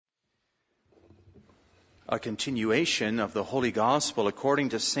a continuation of the Holy Gospel according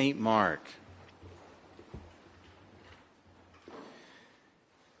to St. Mark.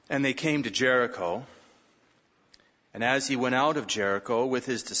 And they came to Jericho, and as he went out of Jericho with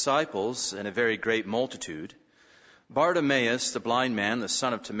his disciples and a very great multitude, Bartimaeus, the blind man, the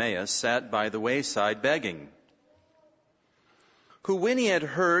son of Timaeus, sat by the wayside begging, who, when he had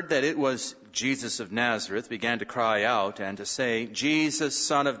heard that it was Jesus of Nazareth, began to cry out and to say, Jesus,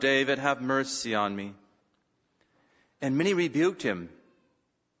 Son of David, have mercy on me. And many rebuked him,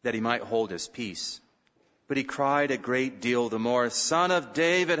 that he might hold his peace. But he cried a great deal the more, Son of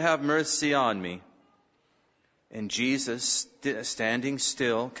David, have mercy on me. And Jesus, standing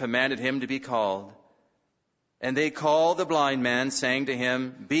still, commanded him to be called. And they called the blind man, saying to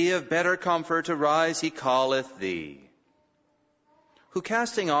him, Be of better comfort, arise, he calleth thee. Who,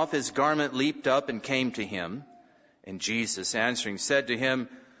 casting off his garment, leaped up and came to him. And Jesus, answering, said to him,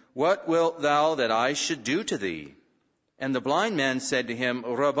 What wilt thou that I should do to thee? And the blind man said to him,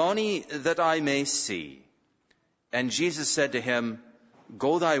 Rabboni, that I may see. And Jesus said to him,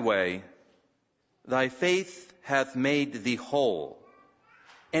 Go thy way, thy faith hath made thee whole.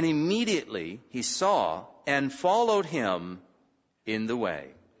 And immediately he saw and followed him in the way.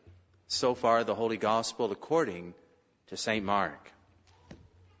 So far the Holy Gospel according to St. Mark.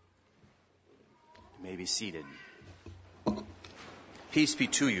 You may be seated. Peace be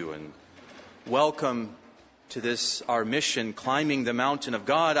to you, and welcome to this, our mission, climbing the mountain of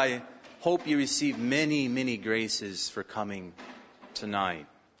God. I hope you receive many, many graces for coming tonight.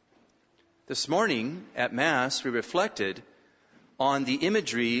 This morning at Mass, we reflected on the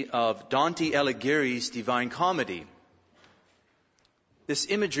imagery of Dante Alighieri's Divine Comedy. This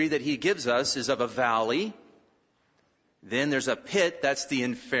imagery that he gives us is of a valley. Then there's a pit, that's the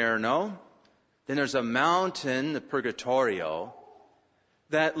Inferno. Then there's a mountain, the Purgatorio,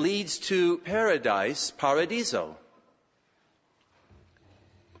 that leads to paradise, Paradiso.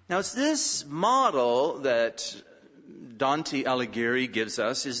 Now, it's this model that Dante Alighieri gives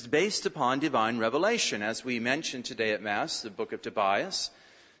us is based upon divine revelation. As we mentioned today at Mass, the book of Tobias,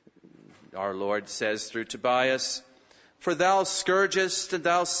 our Lord says through Tobias, For thou scourgest and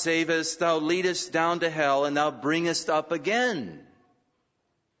thou savest, thou leadest down to hell, and thou bringest up again.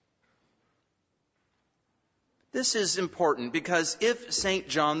 This is important because if St.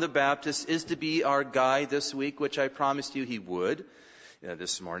 John the Baptist is to be our guide this week, which I promised you he would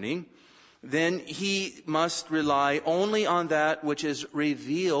this morning, then he must rely only on that which is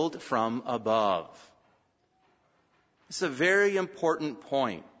revealed from above. It's a very important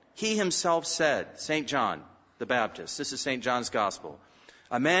point. He himself said, St. John the Baptist, this is St. John's Gospel,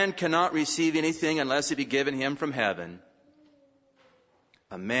 a man cannot receive anything unless it be given him from heaven.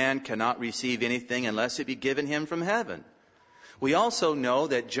 A man cannot receive anything unless it be given him from heaven. We also know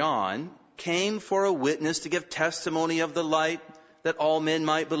that John came for a witness to give testimony of the light, that all men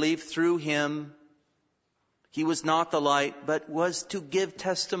might believe through him. He was not the light, but was to give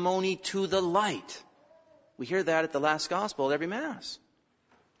testimony to the light. We hear that at the last Gospel at every Mass.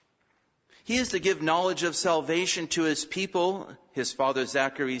 He is to give knowledge of salvation to his people, his father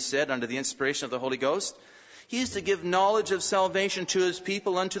Zachary said under the inspiration of the Holy Ghost. He is to give knowledge of salvation to his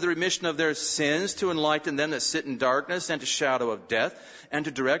people unto the remission of their sins, to enlighten them that sit in darkness and to shadow of death, and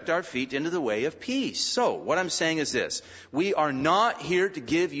to direct our feet into the way of peace. So, what I'm saying is this. We are not here to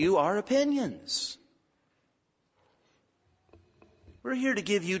give you our opinions. We're here to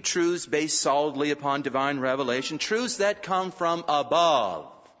give you truths based solidly upon divine revelation, truths that come from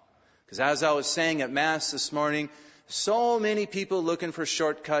above. Because as I was saying at Mass this morning, so many people looking for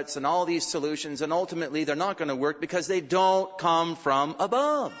shortcuts and all these solutions, and ultimately they're not going to work because they don't come from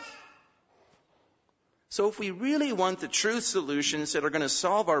above. So if we really want the true solutions that are going to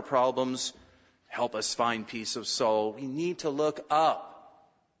solve our problems, help us find peace of soul, we need to look up.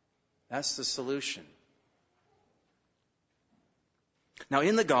 That's the solution. Now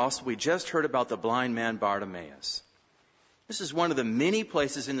in the Gospel, we just heard about the blind man Bartimaeus. This is one of the many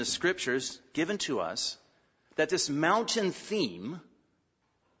places in the Scriptures given to us that this mountain theme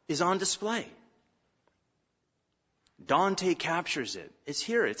is on display. Dante captures it. It's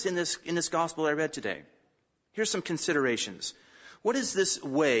here. It's in this gospel I read today. Here's some considerations. What is this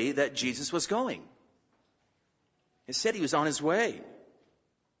way that Jesus was going? It said he was on his way.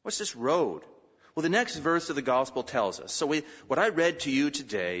 What's this road? Well, the next verse of the gospel tells us. So what I read to you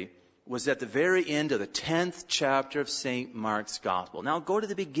today was at the very end of the 10th chapter of St. Mark's Gospel. Now go to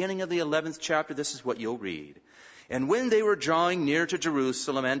the beginning of the 11th chapter. This is what you'll read. And when they were drawing near to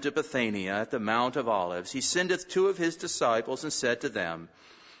Jerusalem and to Bethania at the Mount of Olives, he sendeth two of his disciples and said to them,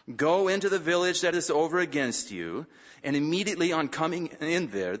 Go into the village that is over against you, and immediately on coming in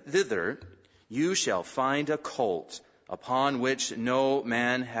thither, you shall find a colt upon which no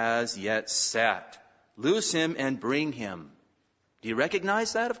man has yet sat. Loose him and bring him. Do you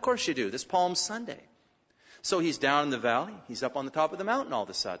recognize that? Of course you do. This Palm Sunday. So he's down in the valley. He's up on the top of the mountain all of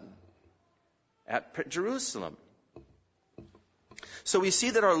a sudden at Jerusalem. So we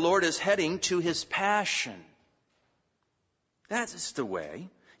see that our Lord is heading to his passion. That is the way.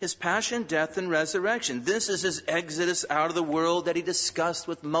 His passion, death, and resurrection. This is his exodus out of the world that he discussed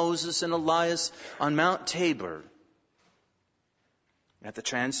with Moses and Elias on Mount Tabor at the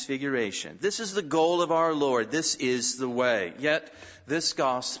Transfiguration. This is the goal of our Lord. This is the way. Yet this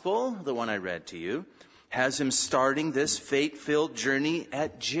gospel, the one I read to you, has him starting this fate-filled journey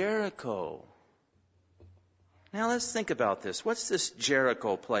at Jericho. Now let's think about this. What's this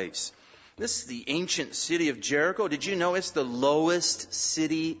Jericho place? This is the ancient city of Jericho. Did you know it's the lowest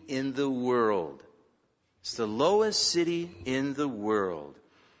city in the world? It's the lowest city in the world.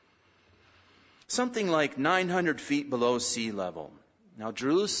 Something like 900 feet below sea level. Now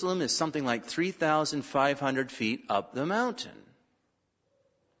Jerusalem is something like 3,500 feet up the mountain.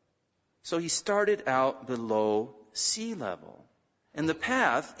 So he started out below sea level. And the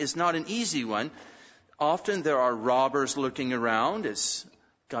path is not an easy one. Often there are robbers lurking around. It's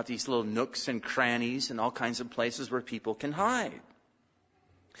got these little nooks and crannies and all kinds of places where people can hide.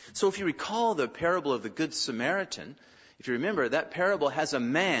 So if you recall the parable of the Good Samaritan, if you remember, that parable has a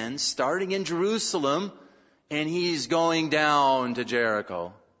man starting in Jerusalem and he's going down to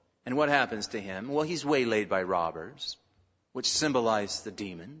Jericho. And what happens to him? Well, he's waylaid by robbers, which symbolize the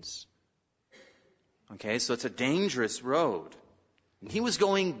demons. Okay, so it's a dangerous road. And he was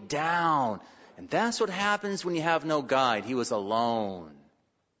going down. And that's what happens when you have no guide. He was alone.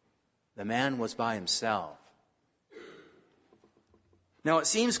 The man was by himself. Now, it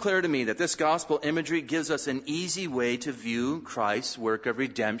seems clear to me that this gospel imagery gives us an easy way to view Christ's work of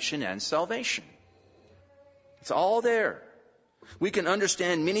redemption and salvation. It's all there. We can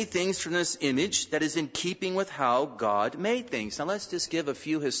understand many things from this image that is in keeping with how God made things. Now, let's just give a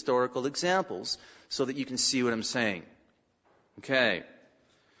few historical examples so that you can see what I'm saying. Okay.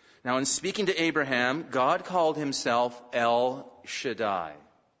 Now, in speaking to Abraham, God called himself El Shaddai.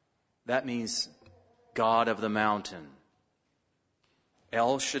 That means God of the mountain.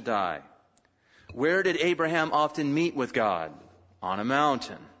 El Shaddai. Where did Abraham often meet with God? On a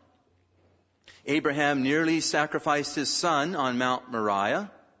mountain. Abraham nearly sacrificed his son on Mount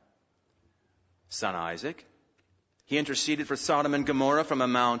Moriah, son Isaac. He interceded for Sodom and Gomorrah from a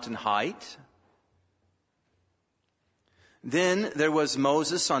mountain height. Then there was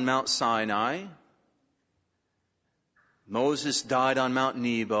Moses on Mount Sinai. Moses died on Mount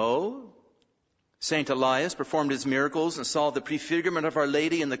Nebo. Saint Elias performed his miracles and saw the prefigurement of Our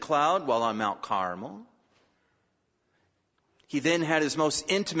Lady in the cloud while on Mount Carmel. He then had his most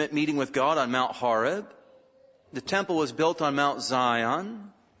intimate meeting with God on Mount Horeb. The temple was built on Mount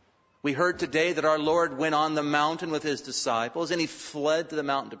Zion. We heard today that our Lord went on the mountain with his disciples and he fled to the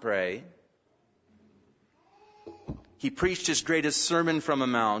mountain to pray. He preached his greatest sermon from a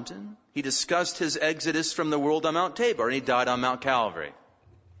mountain. He discussed his exodus from the world on Mount Tabor, and he died on Mount Calvary.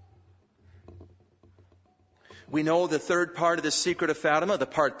 We know the third part of the secret of Fatima, the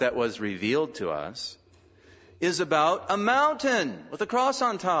part that was revealed to us, is about a mountain with a cross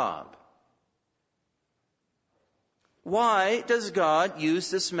on top. Why does God use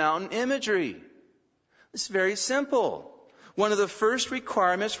this mountain imagery? It's very simple. One of the first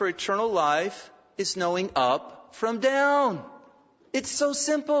requirements for eternal life is knowing up from down. It's so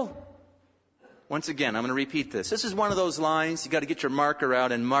simple. Once again, I'm going to repeat this. This is one of those lines, you got to get your marker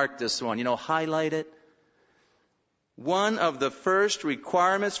out and mark this one. Highlight it. One of the first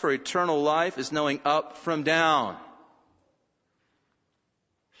requirements for eternal life is knowing up from down.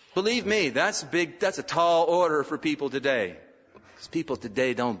 Believe me, that's big. That's a tall order for people today. Because people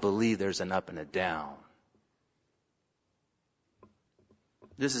today don't believe there's an up and a down.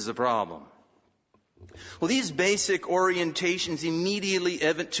 This is a problem. Well, these basic orientations immediately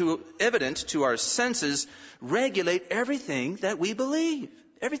evident to our senses regulate everything that we believe,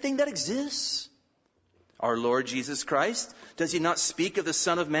 everything that exists. Our Lord Jesus Christ, does he not speak of the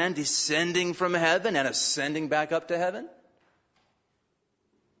Son of Man descending from heaven and ascending back up to heaven?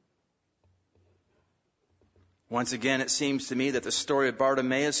 Once again, it seems to me that the story of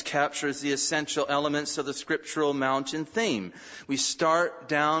Bartimaeus captures the essential elements of the scriptural mountain theme. We start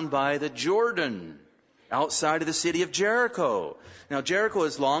down by the Jordan, outside of the city of Jericho. Now, Jericho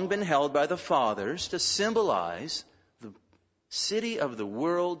has long been held by the fathers to symbolize the city of the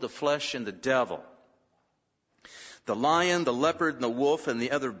world, the flesh, and the devil. The lion, the leopard, and the wolf, and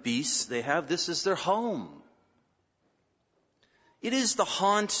the other beasts, they have this as their home. It is the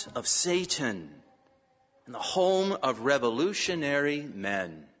haunt of Satan and the home of revolutionary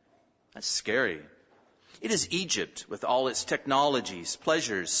men. That's scary. It is Egypt with all its technologies,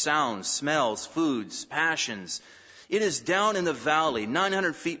 pleasures, sounds, smells, foods, passions. It is down in the valley,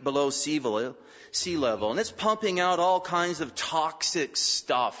 900 feet below sea level, and it's pumping out all kinds of toxic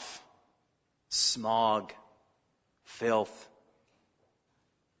stuff. Smog, filth.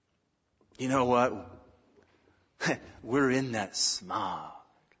 You know what? We're in that smog.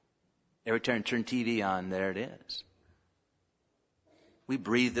 Every time turn TV on, there it is. We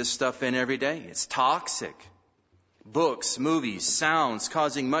breathe this stuff in every day. It's toxic. Books, movies, sounds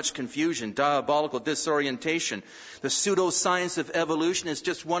causing much confusion, diabolical disorientation. The pseudoscience of evolution is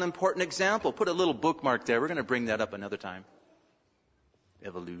just one important example. Put a little bookmark there. We're going to bring that up another time.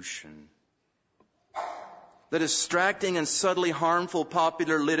 Evolution. The distracting and subtly harmful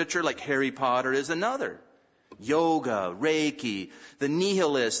popular literature like Harry Potter is another. Yoga, Reiki, the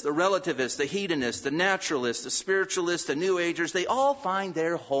nihilists, the relativists, the hedonists, the naturalists, the spiritualists, the New Agers, they all find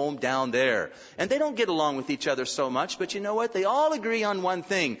their home down there. And they don't get along with each other so much, but you know what? They all agree on one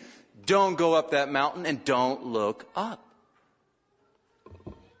thing. Don't go up that mountain and don't look up.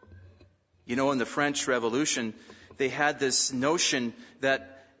 You know, in the French Revolution, they had this notion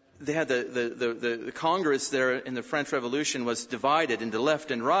that they had the Congress there in the French Revolution was divided into left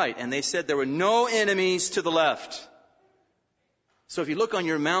and right, and they said there were no enemies to the left. So if you look on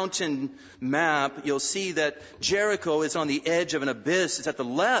your mountain map, you'll see that Jericho is on the edge of an abyss. It's at the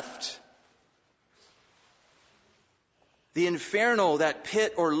left. The inferno, that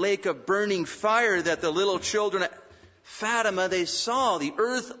pit or lake of burning fire that the little children at Fatima, they saw, the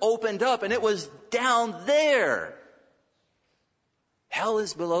earth opened up and it was down there. Hell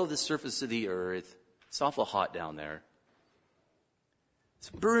is below the surface of the earth. It's awful hot down there. It's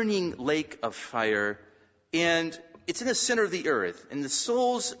a burning lake of fire, and it's in the center of the earth. And the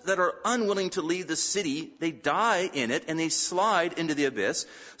souls that are unwilling to leave the city, they die in it, and they slide into the abyss,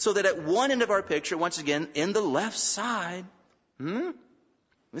 so that at one end of our picture, once again, in the left side,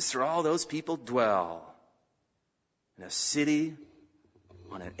 this is where all those people dwell. In a city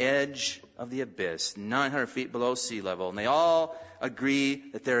on an edge of the abyss, 900 feet below sea level, and they all agree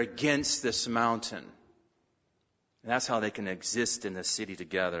that they're against this mountain. And that's how they can exist in the city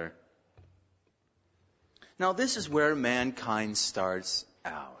together. Now, this is where mankind starts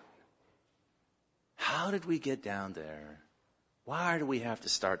out. How did we get down there? Why do we have to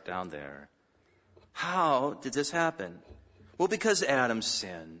start down there? How did this happen? Well, because Adam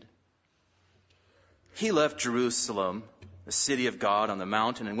sinned. He left Jerusalem, the city of God on the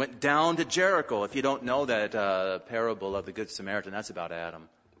mountain, and went down to Jericho. If you don't know that parable of the Good Samaritan, that's about Adam.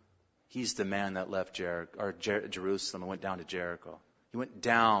 He's the man that left Jerusalem and went down to Jericho. He went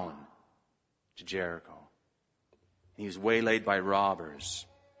down to Jericho. He was waylaid by robbers,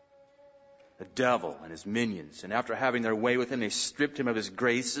 the devil and his minions. And after having their way with him, they stripped him of his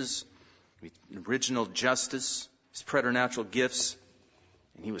graces, original justice, his preternatural gifts.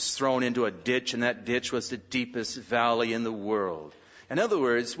 And he was thrown into a ditch, and that ditch was the deepest valley in the world. In other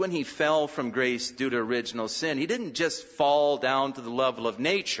words, when he fell from grace due to original sin, he didn't just fall down to the level of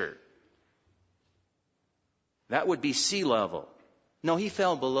nature. That would be sea level. No, he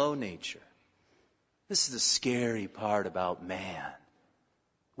fell below nature. This is the scary part about man.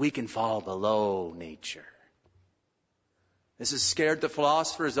 We can fall below nature. This has scared the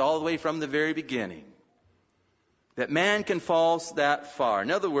philosophers all the way from the very beginning. That man can fall that far.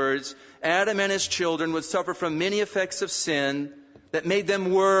 In other words, Adam and his children would suffer from many effects of sin that made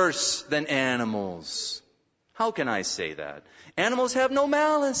them worse than animals. How can I say that? Animals have no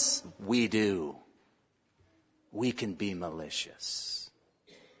malice. We do. We can be malicious.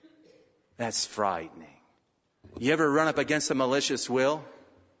 That's frightening. You ever run up against a malicious will?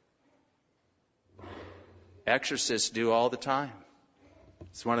 Exorcists do all the time.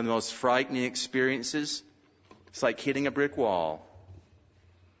 It's one of the most frightening experiences. It's like hitting a brick wall.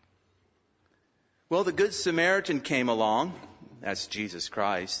 Well, the Good Samaritan came along. That's Jesus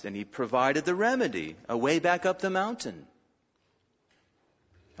Christ. And he provided the remedy, a way back up the mountain.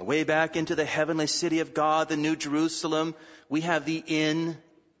 A way back into the heavenly city of God, the New Jerusalem. We have the inn,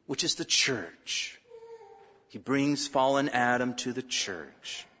 which is the church. He brings fallen Adam to the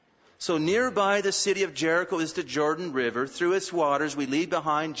church. So nearby the city of Jericho is the Jordan River. Through its waters we leave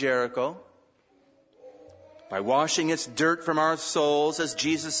behind Jericho. By washing its dirt from our souls, as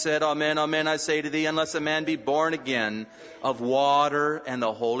Jesus said, Amen, amen, I say to thee, unless a man be born again of water and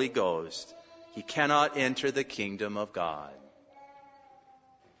the Holy Ghost, he cannot enter the kingdom of God.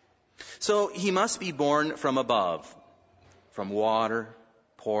 So he must be born from above, from water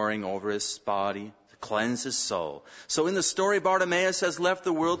pouring over his body, the cleanse his soul. So in the story, Bartimaeus has left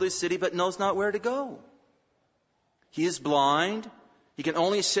the worldly city but knows not where to go. He is blind. He can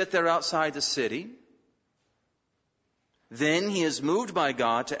only sit there outside the city. Then he is moved by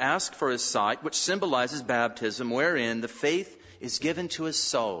God to ask for his sight, which symbolizes baptism, wherein the faith is given to his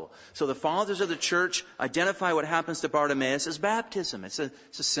soul. So the fathers of the church identify what happens to Bartimaeus as baptism. It's a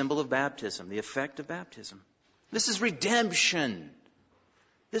symbol of baptism, the effect of baptism. This is redemption.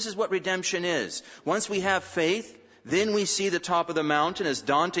 This is what redemption is. Once we have faith, then we see the top of the mountain as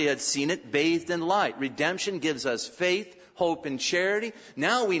Dante had seen it, bathed in light. Redemption gives us faith, hope, and charity.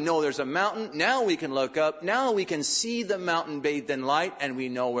 Now we know there's a mountain. Now we can look up. Now we can see the mountain bathed in light, and we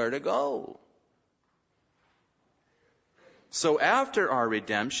know where to go. So after our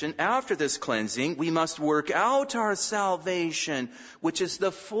redemption, after this cleansing, we must work out our salvation, which is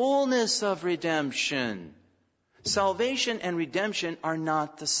the fullness of redemption. Salvation and redemption are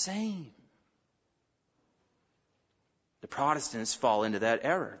not the same. The Protestants fall into that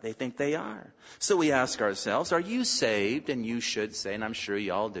error. They think they are. So we ask ourselves, are you saved? And you should say, and I'm sure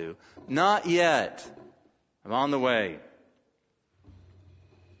you all do, not yet. I'm on the way.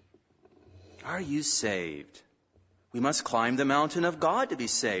 Are you saved? We must climb the mountain of God to be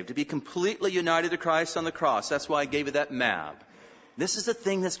saved, to be completely united to Christ on the cross. That's why I gave you that map. This is the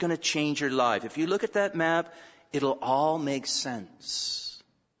thing that's going to change your life. If you look at that map, it'll all make sense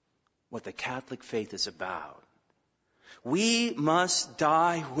what the Catholic faith is about. We must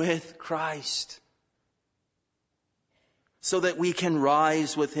die with Christ so that we can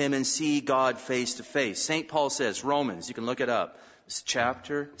rise with him and see God face to face. St. Paul says, Romans, you can look it up. It's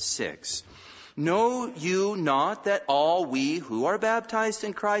chapter 6. Know you not that all we who are baptized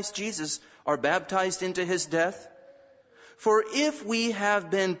in Christ Jesus are baptized into his death? For if we have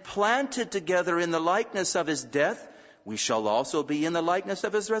been planted together in the likeness of his death, we shall also be in the likeness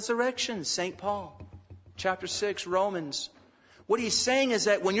of his resurrection. St. Paul, chapter 6, Romans. What he's saying is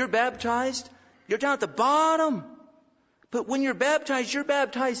that when you're baptized, you're down at the bottom. But when you're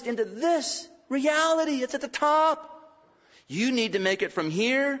baptized into this reality. It's at the top. You need to make it from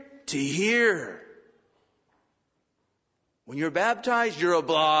here to here. When you're baptized, you're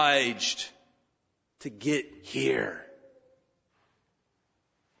obliged to get here.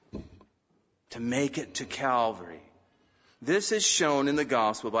 To make it to Calvary. This is shown in the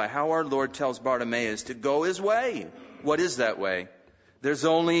gospel by how our Lord tells Bartimaeus to go his way. What is that way? There's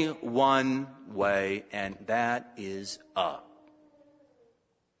only one way, and that is up.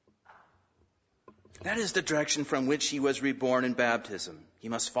 That is the direction from which he was reborn in baptism. He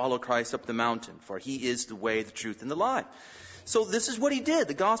must follow Christ up the mountain, for he is the way, the truth, and the life. So this is what he did.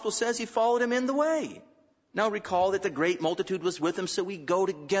 The gospel says he followed him in the way. Now recall that the great multitude was with him, so we go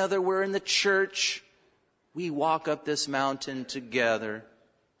together. We're in the church. We walk up this mountain together.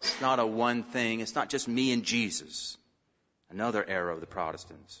 It's not a one thing. It's not just me and Jesus. Another error of the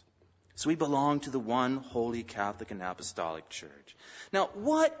Protestants. So we belong to the one holy Catholic and Apostolic Church. Now,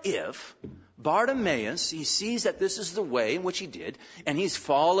 what if Bartimaeus, he sees that this is the way in which he did, and he's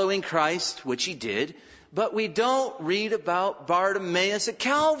following Christ, which he did, but we don't read about Bartimaeus at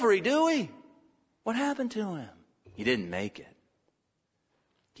Calvary, do we? What happened to him? He didn't make it.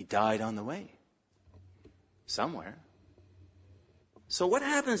 He died on the way. Somewhere. So what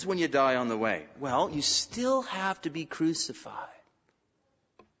happens when you die on the way? Well, you still have to be crucified.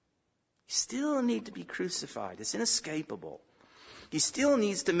 You still need to be crucified. It's inescapable. He still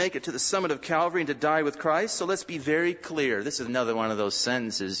needs to make it to the summit of Calvary and to die with Christ. So let's be very clear. This is another one of those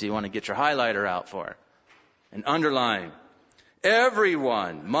sentences you want to get your highlighter out for. And underline.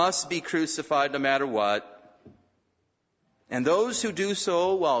 Everyone must be crucified no matter what. And those who do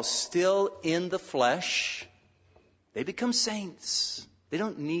so while still in the flesh, they become saints. They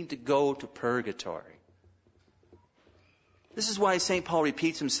don't need to go to purgatory. This is why St. Paul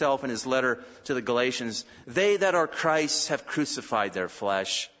repeats himself in his letter to the Galatians. They that are Christ's have crucified their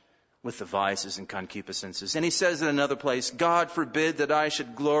flesh with the vices and concupiscences. And he says in another place, God forbid that I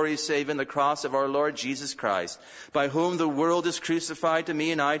should glory save in the cross of our Lord Jesus Christ, by whom the world is crucified to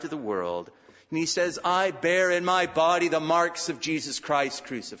me and I to the world. And he says, I bear in my body the marks of Jesus Christ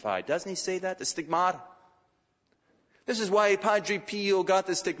crucified. Doesn't he say that? The stigmata. This is why Padre Pio got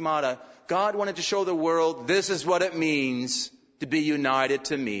the stigmata. God wanted to show the world this is what it means to be united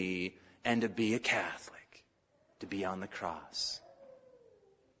to me and to be a Catholic, to be on the cross.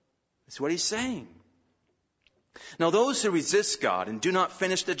 That's what he's saying. Now, those who resist God and do not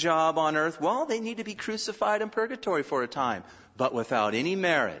finish the job on earth, well, they need to be crucified in purgatory for a time, but without any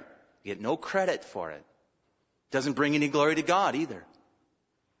merit. You get no credit for it. Doesn't bring any glory to God either.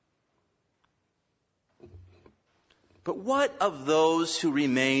 But what of those who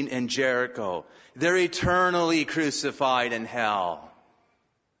remain in Jericho? They're eternally crucified in hell.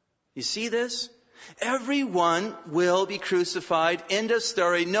 You see this? Everyone will be crucified. End of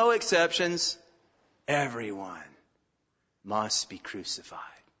story. No exceptions. Everyone must be crucified.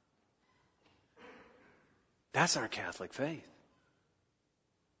 That's our Catholic faith.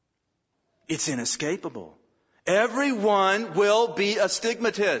 It's inescapable. Everyone will be a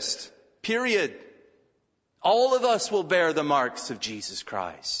stigmatist. Period. All of us will bear the marks of Jesus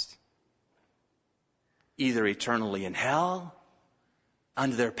Christ. Either eternally in hell,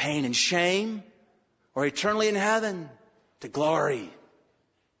 under their pain and shame, or eternally in heaven, to glory.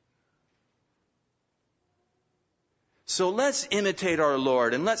 So let's imitate our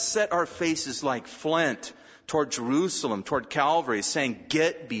Lord, and let's set our faces like flint toward Jerusalem, toward Calvary, saying,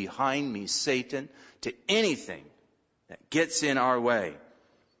 "Get behind me, Satan," to anything that gets in our way.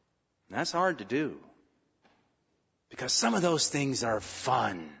 And that's hard to do, because some of those things are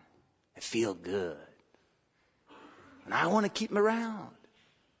fun and feel good. And I want to keep them around.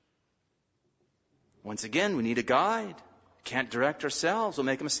 Once again, we need a guide. Can't direct ourselves. We'll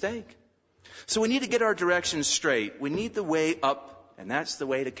make a mistake. So we need to get our directions straight. We need the way up, and that's the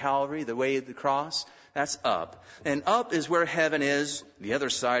way to Calvary, the way of the cross. That's up. And up is where heaven is, the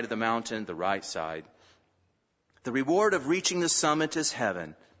other side of the mountain, the right side. The reward of reaching the summit is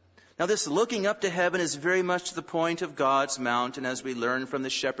heaven. Now this looking up to heaven is very much the point of God's mountain, as we learn from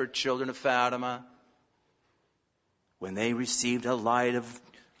the shepherd children of Fatima. When they received a light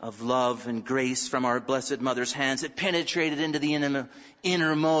of love and grace from our Blessed Mother's hands, it penetrated into the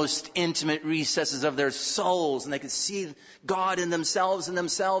innermost intimate recesses of their souls, and they could see God in themselves and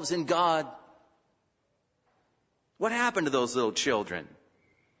themselves in God. What happened to those little children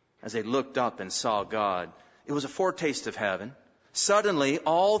as they looked up and saw God? It was a foretaste of heaven. Suddenly,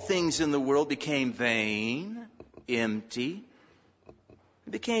 all things in the world became vain, empty.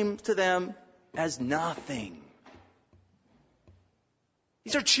 It became to them as nothing.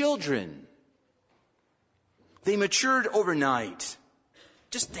 These are children. They matured overnight.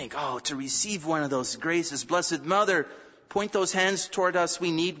 Just think, to receive one of those graces. Blessed Mother, point those hands toward us. We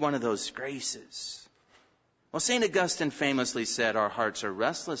need one of those graces. Well, St. Augustine famously said, "Our hearts are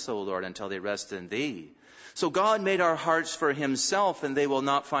restless, O Lord, until they rest in Thee." So God made our hearts for Himself, and they will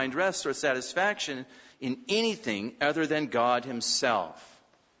not find rest or satisfaction in anything other than God Himself.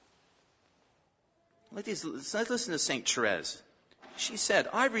 Let's listen to St. Therese. She said,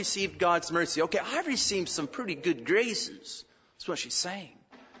 "I've received God's mercy." Okay, I've received some pretty good graces. That's what she's saying.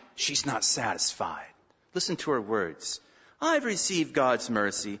 She's not satisfied. Listen to her words. "I've received God's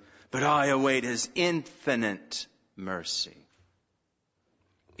mercy, but I await His infinite mercy."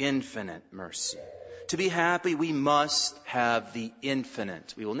 Infinite mercy. To be happy, we must have the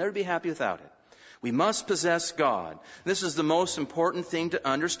infinite. We will never be happy without it. We must possess God. This is the most important thing to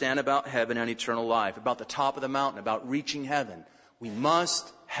understand about heaven and eternal life, about the top of the mountain, about reaching heaven. We must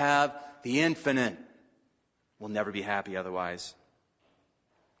have the infinite. We'll never be happy otherwise.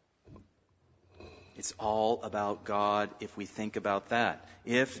 It's all about God if we think about that.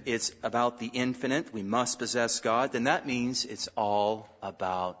 If it's about the infinite, we must possess God, then that means it's all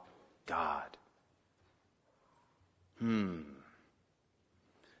about God.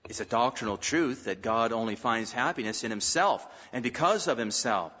 It's a doctrinal truth that God only finds happiness in Himself and because of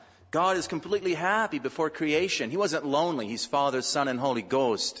Himself. God is completely happy before creation. He wasn't lonely. He's Father, Son, and Holy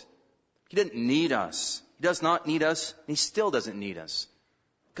Ghost. He didn't need us. He does not need us, and He still doesn't need us.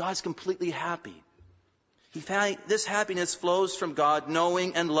 God's completely happy. This happiness flows from God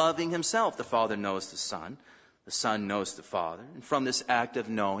knowing and loving Himself. The Father knows the Son knows the Father, and from this act of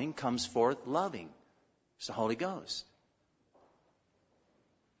knowing comes forth loving. It's the Holy Ghost.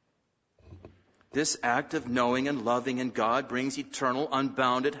 This act of knowing and loving in God brings eternal,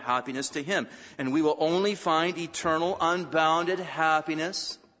 unbounded happiness to Him. And we will only find eternal, unbounded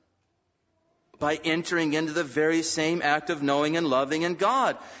happiness by entering into the very same act of knowing and loving in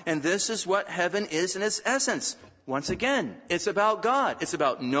God. And this is what heaven is in its essence. Once again, it's about God. It's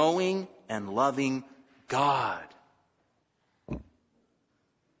about knowing and loving God.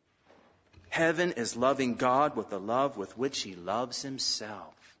 Heaven is loving God with the love with which He loves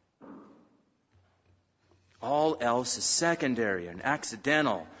Himself. All else is secondary and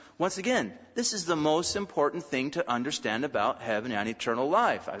accidental. Once again, this is the most important thing to understand about heaven and eternal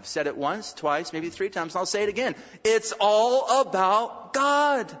life. I've said it once, twice, maybe 3 times, and I'll say it again. It's all about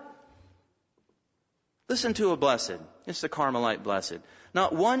God. Listen to a blessed. It's the Carmelite blessed.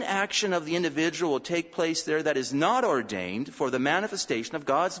 Not one action of the individual will take place there that is not ordained for the manifestation of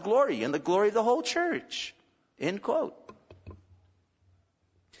God's glory and the glory of the whole church. End quote.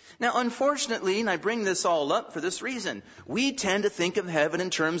 Now, unfortunately, and I bring this all up for this reason, we tend to think of heaven in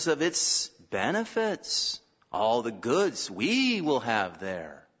terms of its benefits, all the goods we will have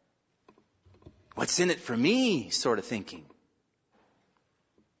there. What's in it for me, sort of thinking.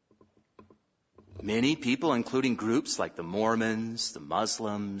 Many people, including groups like the Mormons, the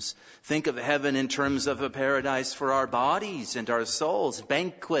Muslims, think of heaven in terms of a paradise for our bodies and our souls,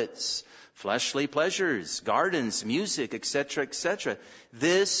 banquets, fleshly pleasures, gardens, music, etc., etc.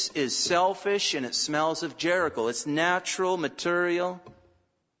 This is selfish and it smells of Jericho. It's natural, material.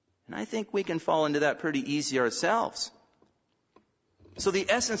 And I think we can fall into that pretty easy ourselves. So the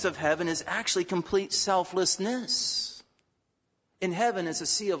essence of heaven is actually complete selflessness. In heaven is a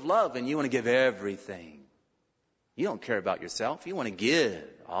sea of love, and you want to give everything. You don't care about yourself. You want to give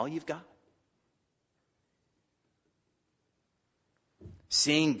all you've got.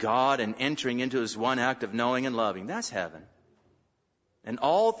 Seeing God and entering into His one act of knowing and loving, that's heaven. And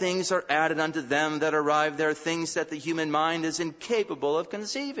all things are added unto them that arrive there, things that the human mind is incapable of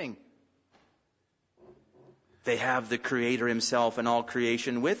conceiving. They have the Creator Himself and all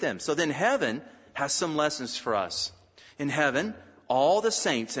creation with them. So then heaven has some lessons for us. In heaven, all the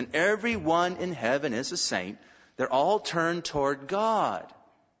saints, and everyone in heaven is a saint, they're all turned toward God.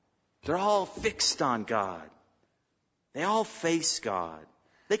 They're all fixed on God. They all face God.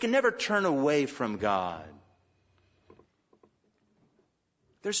 They can never turn away from God.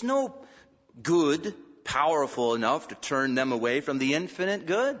 There's no good powerful enough to turn them away from the infinite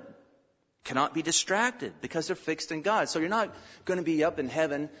good. Cannot be distracted because they're fixed in God. So you're not going to be up in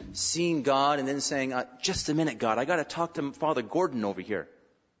heaven seeing God and then saying, just a minute, God, I got to talk to Father Gordon over here.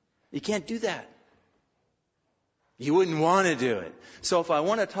 You can't do that. You wouldn't want to do it. So if I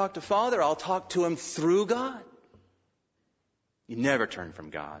want to talk to Father, I'll talk to Him through God. You never turn from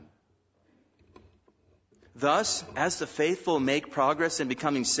God. Thus, as the faithful make progress in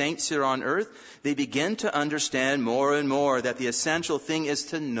becoming saints here on earth, they begin to understand more and more that the essential thing is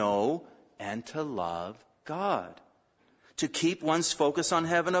to know and to love God, to keep one's focus on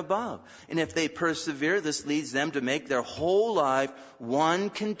heaven above. And if they persevere, this leads them to make their whole life one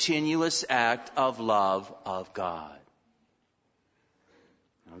continuous act of love of God.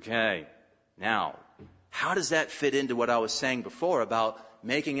 Okay, now, how does that fit into what I was saying before about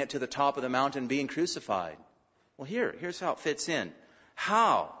making it to the top of the mountain, being crucified? Well, here's how it fits in.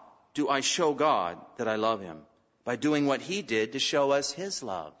 How do I show God that I love Him? By doing what He did to show us His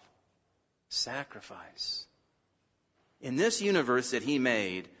love. Sacrifice. In this universe that He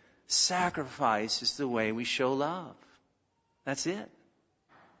made, sacrifice is the way we show love. That's it.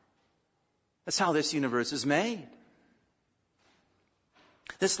 That's how this universe is made.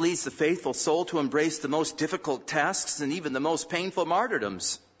 This leads the faithful soul to embrace the most difficult tasks and even the most painful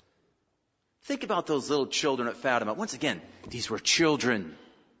martyrdoms. Think about those little children at Fatima. Once again, these were children.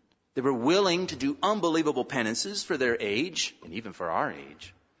 They were willing to do unbelievable penances for their age, and even for our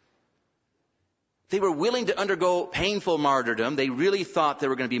age. They were willing to undergo painful martyrdom. They really thought they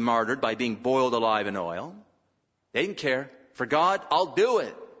were going to be martyred by being boiled alive in oil. They didn't care. For God, I'll do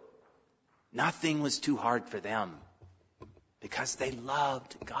it. Nothing was too hard for them because they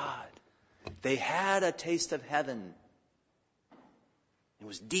loved God. They had a taste of heaven. It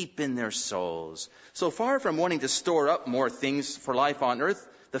was deep in their souls. So far from wanting to store up more things for life on earth,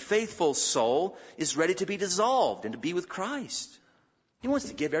 the faithful soul is ready to be dissolved and to be with Christ. He wants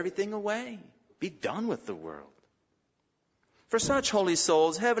to give everything away. Be done with the world. For such holy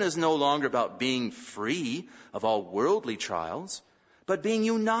souls, heaven is no longer about being free of all worldly trials, but being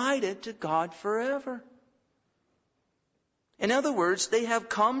united to God forever. In other words, they have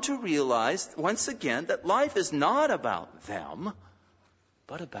come to realize once again that life is not about them,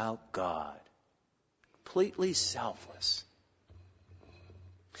 but about God. Completely selfless.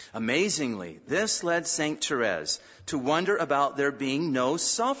 Amazingly, this led Saint Therese to wonder about there being no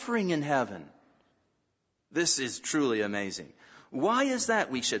suffering in heaven. This is truly amazing. Why is that,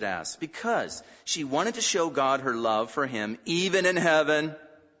 we should ask? Because she wanted to show God her love for Him even in heaven.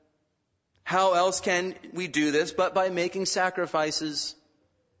 How else can we do this but by making sacrifices?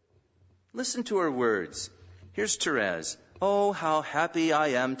 Listen to her words. Here's Therese. Oh, how happy I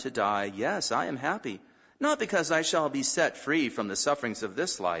am to die. Yes, I am happy. Not because I shall be set free from the sufferings of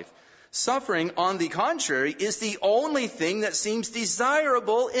this life. Suffering, on the contrary, is the only thing that seems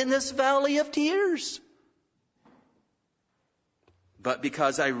desirable in this valley of tears. But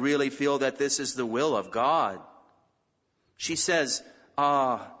because I really feel that this is the will of God. She says,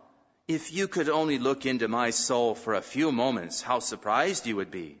 if you could only look into my soul for a few moments, how surprised you would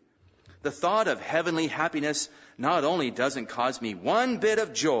be. The thought of heavenly happiness not only doesn't cause me one bit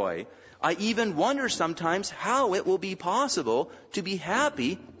of joy, I even wonder sometimes how it will be possible to be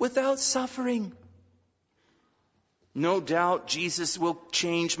happy without suffering. No doubt Jesus will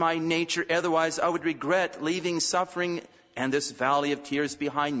change my nature. Otherwise, I would regret leaving suffering and this valley of tears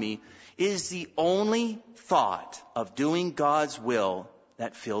behind me. It is the only thought of doing God's will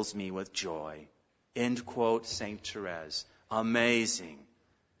that fills me with joy. End quote, St. Therese. Amazing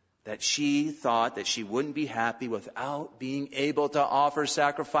that she thought that she wouldn't be happy without being able to offer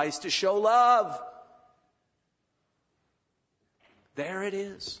sacrifice to show love. There it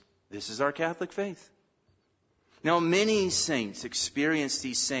is. This is our Catholic faith. Now, many saints experience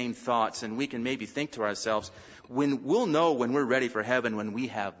these same thoughts, and we can maybe think to ourselves, we'll know when we're ready for heaven when we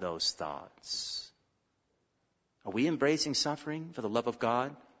have those thoughts. Are we embracing suffering for the love of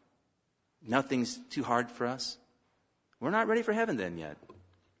God? Nothing's too hard for us? We're not ready for heaven then yet,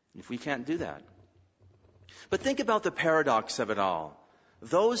 if we can't do that. But think about the paradox of it all.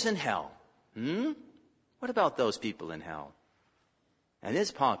 Those in hell. What about those people in hell? And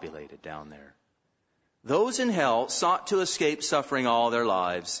it's populated down there. Those in hell sought to escape suffering all their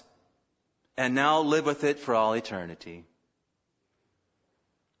lives and now live with it for all eternity.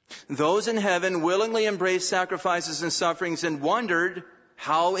 Those in heaven willingly embraced sacrifices and sufferings and wondered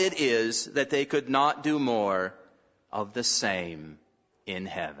how it is that they could not do more of the same in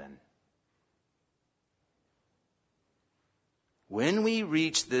heaven. When we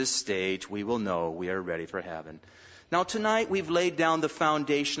reach this stage, we will know we are ready for heaven. Now tonight we've laid down the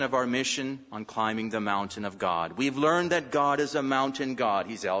foundation of our mission on climbing the mountain of God. We've learned that God is a mountain God.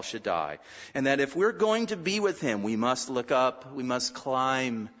 He's El Shaddai. And that if we're going to be with Him, we must look up, we must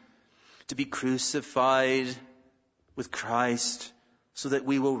climb to be crucified with Christ so that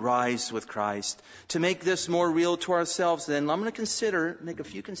we will rise with Christ. To make this more real to ourselves, then I'm going to make a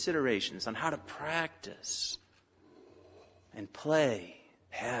few considerations on how to practice and play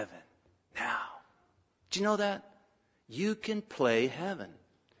heaven now. Do you know that? You can play heaven.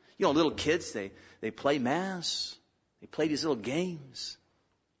 You know, little kids, they play Mass. They play these little games.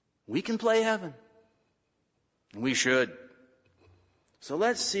 We can play heaven. And we should. So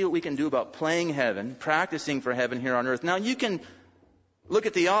let's see what we can do about playing heaven, practicing for heaven here on earth. Now you can look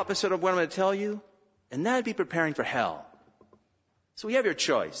at the opposite of what I'm going to tell you, and that would be preparing for hell. So you have your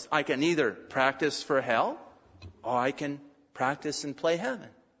choice. I can either practice for hell, or I can practice and play heaven.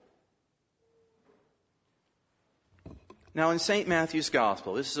 Now in St. Matthew's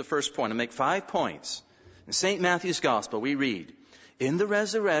Gospel, this is the first point. I'll make 5 points. In St. Matthew's Gospel, we read, "In the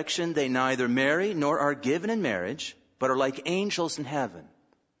resurrection they neither marry nor are given in marriage, but are like angels in heaven."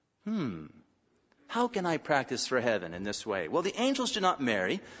 How can I practice for heaven in this way? Well, the angels do not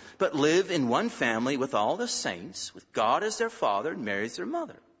marry, but live in one family with all the saints, with God as their father and Mary as their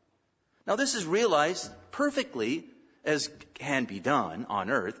mother. Now this is realized perfectly, as can be done on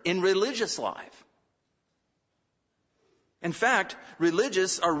earth, in religious life. In fact,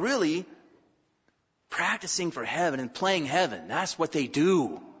 religious are really practicing for heaven and playing heaven. That's what they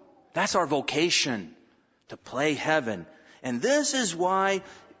do. That's our vocation, to play heaven. And this is why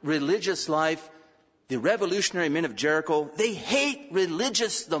religious life, the revolutionary men of Jericho, they hate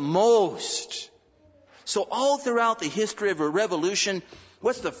religious the most. So all throughout the history of a revolution,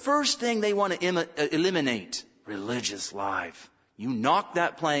 what's the first thing they want to eliminate? Religious life. You knock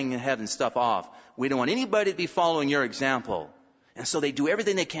that playing in heaven stuff off. We don't want anybody to be following your example. And so they do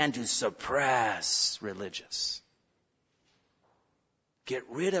everything they can to suppress religious. Get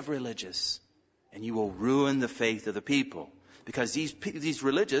rid of religious, and you will ruin the faith of the people. Because these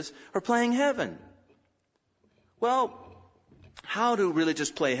religious are playing heaven. Well, how do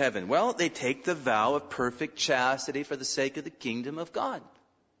religious play heaven? Well, they take the vow of perfect chastity for the sake of the kingdom of God.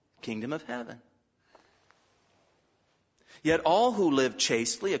 Kingdom of heaven. Yet all who live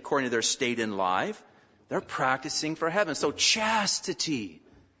chastely according to their state in life, they're practicing for heaven. So chastity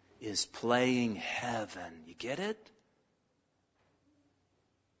is playing heaven. You get it?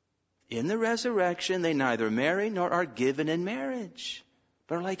 In the resurrection, they neither marry nor are given in marriage,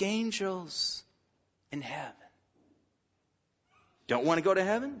 but are like angels in heaven. Don't want to go to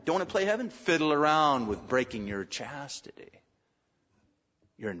heaven? Don't want to play heaven? Fiddle around with breaking your chastity.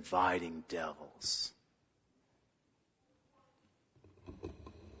 You're inviting devils.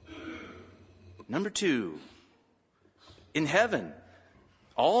 Number 2, in heaven,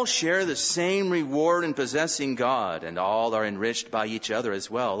 all share the same reward in possessing God, and all are enriched by each other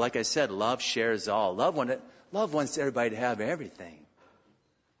as well. Like I said, love shares all. Love wants everybody to have everything.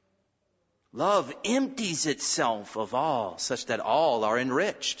 Love empties itself of all, such that all are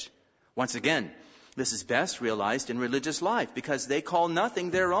enriched. Once again, this is best realized in religious life, because they call nothing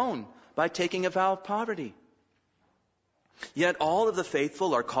their own by taking a vow of poverty. Yet all of the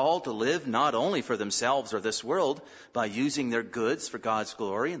faithful are called to live not only for themselves or this world by using their goods for God's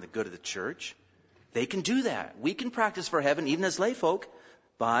glory and the good of the church. They can do that. We can practice for heaven even as lay folk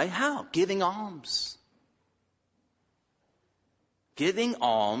by how? Giving alms. Giving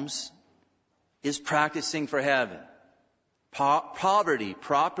alms is practicing for heaven. Poverty,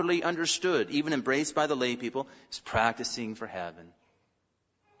 properly understood, even embraced by the lay people, is practicing for heaven.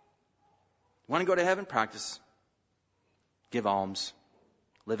 Want to go to heaven? Practice. Give alms.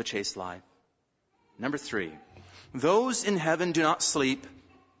 Live a chaste life. Number 3, those in heaven do not sleep.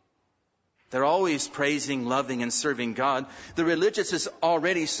 They're always praising, loving, and serving God. The religious is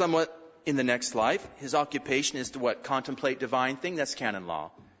already somewhat in the next life. His occupation is to what? Contemplate divine things. That's canon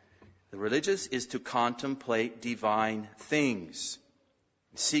law. The religious is to contemplate divine things.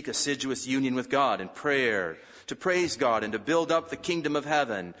 Seek assiduous union with God in prayer, to praise God and to build up the kingdom of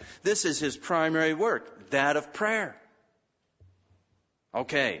heaven. This is his primary work, that of prayer.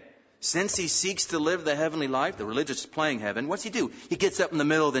 Okay, since he seeks to live the heavenly life, the religious is playing heaven, what's he do? He gets up in the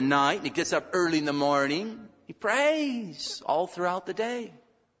middle of the night, and he gets up early in the morning. He prays all throughout the day.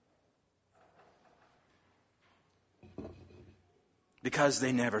 Because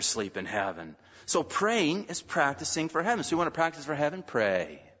they never sleep in heaven. So praying is practicing for heaven. So you want to practice for heaven?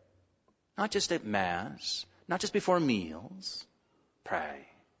 Pray. Not just at Mass. Not just before meals. Pray.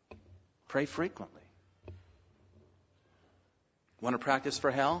 Pray frequently. Want to practice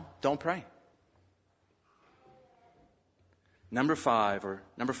for hell? Don't pray. Number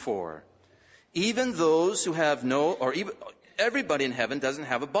 4. Even those who have everybody in heaven doesn't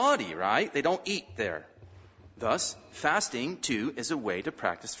have a body, right? They don't eat there. Thus, fasting, too, is a way to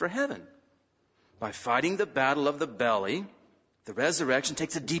practice for heaven. By fighting the battle of the belly, the resurrection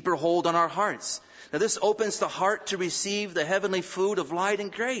takes a deeper hold on our hearts. Now, this opens the heart to receive the heavenly food of light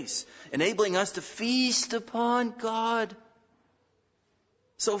and grace, enabling us to feast upon God.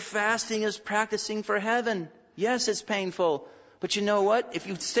 So fasting is practicing for heaven. Yes, it's painful. But you know what? If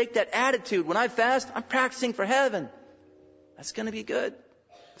you take that attitude, when I fast, I'm practicing for heaven. That's going to be good.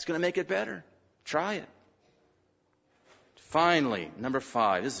 It's going to make it better. Try it. Finally, number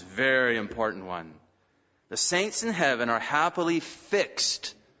 5, this is a very important one. The saints in heaven are happily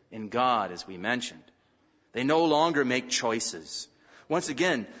fixed in God, as we mentioned. They no longer make choices. Once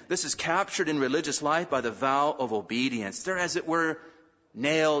again, this is captured in religious life by the vow of obedience. They're, as it were,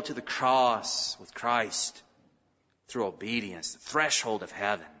 nailed to the cross with Christ through obedience, the threshold of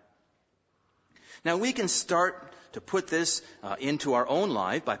heaven. Now, we can start to put this into our own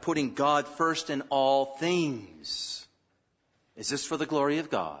life by putting God first in all things. Is this for the glory of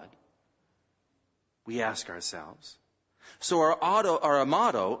God? We ask ourselves. So our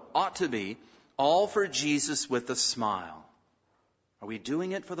motto ought to be, all for Jesus with a smile. Are we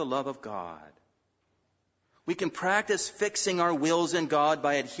doing it for the love of God? We can practice fixing our wills in God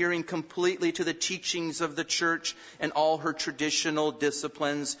by adhering completely to the teachings of the church and all her traditional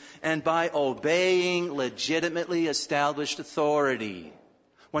disciplines, and by obeying legitimately established authority.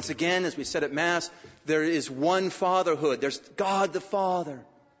 Once again, as we said at Mass, there is one fatherhood. There's God the Father.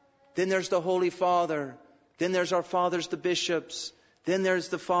 Then there's the Holy Father. Then there's our fathers, the bishops. Then there's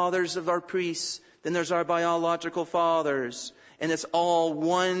the fathers of our priests. Then there's our biological fathers. And it's all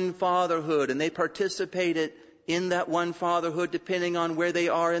one fatherhood. And they participated in that one fatherhood depending on where they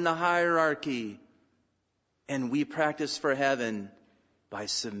are in the hierarchy. And we practice for heaven by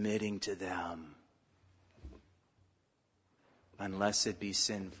submitting to them. Unless it be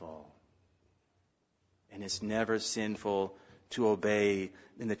sinful. And it's never sinful to obey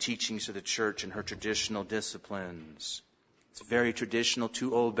in the teachings of the church and her traditional disciplines. It's very traditional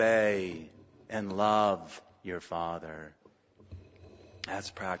to obey and love your Father.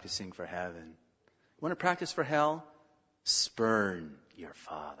 That's practicing for heaven. You want to practice for hell? Spurn your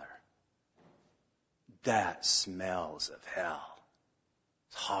Father. That smells of hell.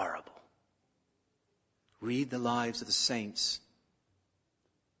 It's horrible. Read the lives of the saints.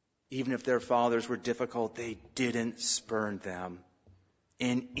 Even if their fathers were difficult, they didn't spurn them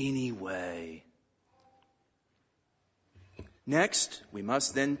in any way. Next, we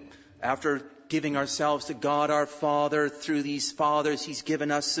must then, after giving ourselves to God our Father, through these fathers He's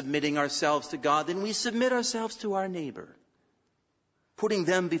given us, submitting ourselves to God, then we submit ourselves to our neighbor, putting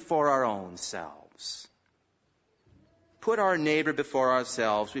them before our own selves. Put our neighbor before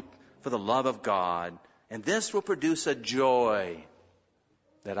ourselves for the love of God, and this will produce a joy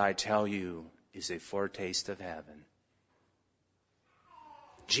that I tell you is a foretaste of heaven.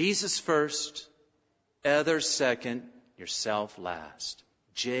 Jesus first, others second, yourself last.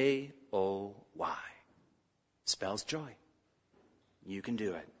 J-O-Y. Spells joy. You can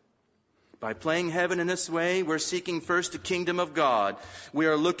do it. By playing heaven in this way, we're seeking first the kingdom of God. We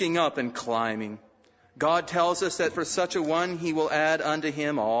are looking up and climbing. God tells us that for such a one, he will add unto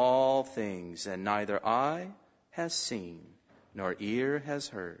him all things, and neither eye has seen, nor ear has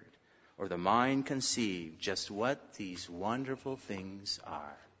heard, or the mind conceived just what these wonderful things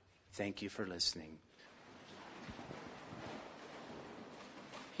are. Thank you for listening.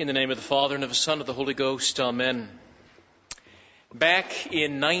 In the name of the Father, and of the Son, and of the Holy Ghost, amen. Back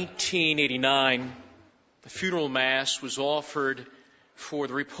in 1989, the funeral mass was offered for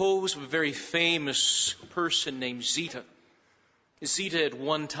the repose of a very famous person named Zita. Zita at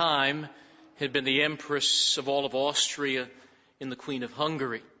one time had been the Empress of all of Austria and the Queen of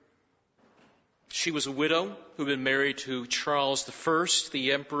Hungary. She was a widow who had been married to Charles I,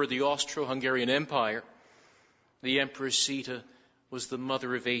 the Emperor of the Austro-Hungarian Empire. The Empress Zita was the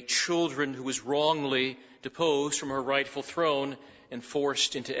mother of 8 children who was wrongly deposed from her rightful throne and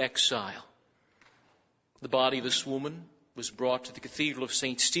forced into exile. The body of this woman was brought to the Cathedral of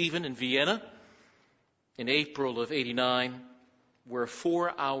St. Stephen in Vienna in April of '89, where a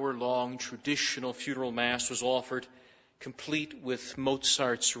 4-hour-long traditional funeral mass was offered, complete with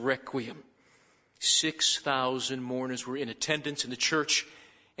Mozart's Requiem. 6,000 mourners were in attendance in the church,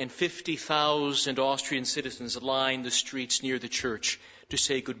 and 50,000 Austrian citizens lined the streets near the church to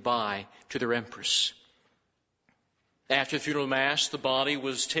say goodbye to their empress. After the funeral mass, the body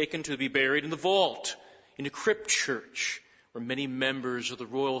was taken to be buried in the vault in a crypt church where many members of the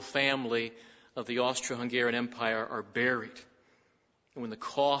royal family of the Austro-Hungarian Empire are buried. And when the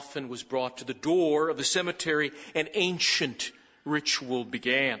coffin was brought to the door of the cemetery, an ancient ritual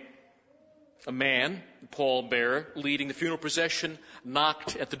began. A man, the pallbearer, leading the funeral procession,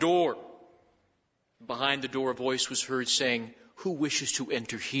 knocked at the door. Behind the door, a voice was heard saying, "Who wishes to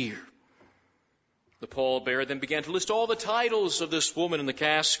enter here?" The pallbearer then began to list all the titles of this woman in the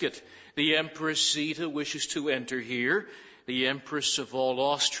casket. The Empress Zita wishes to enter here. The Empress of all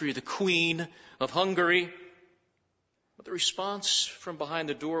Austria, the Queen of Hungary. But the response from behind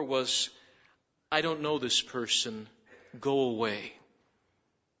the door was, "I don't know this person. Go away."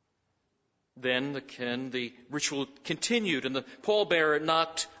 Then the ritual continued, and the pallbearer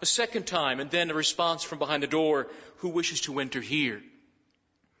knocked a second time, and then a response from behind the door, "Who wishes to enter here?"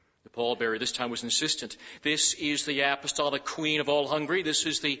 The pallbearer this time was insistent. "This is the apostolic queen of all Hungary. This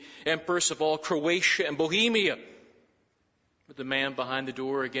is the empress of all Croatia and Bohemia." But the man behind the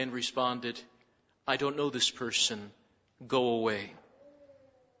door again responded, "I don't know this person. Go away."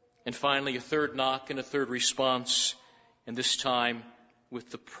 And finally, a third knock and a third response, and this time with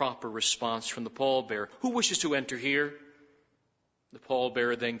the proper response from the pallbearer. "Who wishes to enter here?" The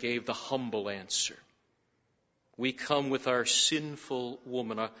pallbearer then gave the humble answer. "We come with our sinful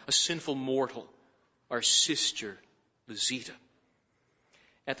woman, a sinful mortal, our sister, the Zita."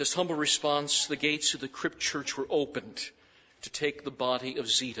 At this humble response, the gates of the crypt church were opened to take the body of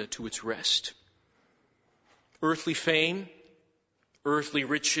Zita to its rest. Earthly fame, earthly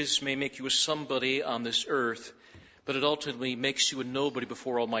riches may make you a somebody on this earth, but it ultimately makes you a nobody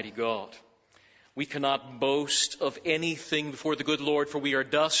before Almighty God. We cannot boast of anything before the good Lord, for we are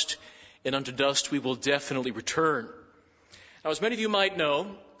dust, and unto dust we will definitely return. Now, as many of you might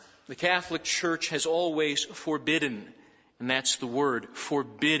know, the Catholic Church has always forbidden, and that's the word,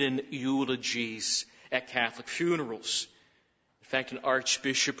 forbidden eulogies at Catholic funerals. In fact, an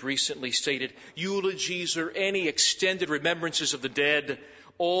archbishop recently stated, eulogies or any extended remembrances of the dead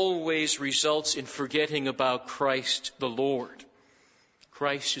always results in forgetting about Christ the Lord.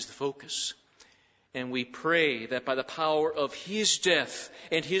 Christ is the focus. And we pray that by the power of his death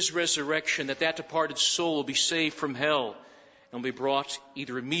and his resurrection, that departed soul will be saved from hell and will be brought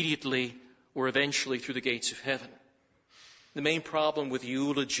either immediately or eventually through the gates of heaven. The main problem with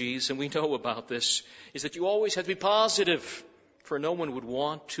eulogies, and we know about this, is that you always have to be positive, for no one would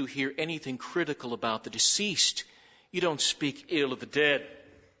want to hear anything critical about the deceased. You don't speak ill of the dead.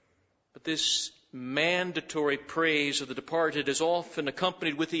 But this mandatory praise of the departed is often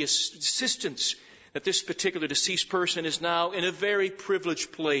accompanied with the insistence that this particular deceased person is now in a very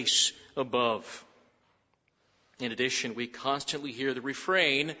privileged place above. In addition, we constantly hear the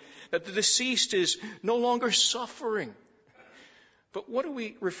refrain that the deceased is no longer suffering. But what do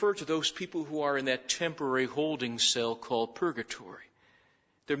we refer to those people who are in that temporary holding cell called purgatory?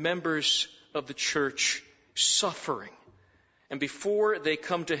 They're members of the church suffering. And before they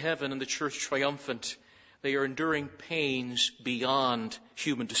come to heaven and the church triumphant, they are enduring pains beyond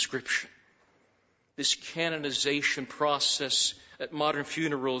human description. This canonization process at modern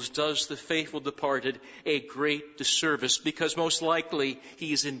funerals does the faithful departed a great disservice, because most likely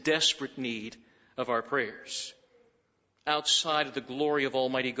he is in desperate need of our prayers. outside of the glory of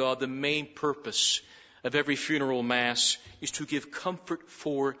Almighty God, the main purpose of every funeral mass is to give comfort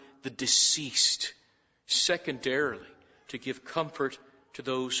for the deceased. Secondarily, to give comfort to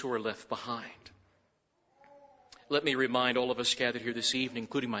those who are left behind. Let me remind all of us gathered here this evening,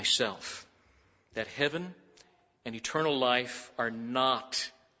 including myself, that heaven and eternal life are not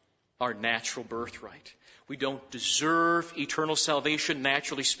our natural birthright. We don't deserve eternal salvation,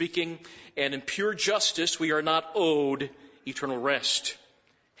 naturally speaking, and in pure justice, we are not owed eternal rest.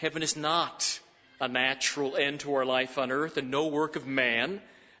 Heaven is not a natural end to our life on earth, and no work of man,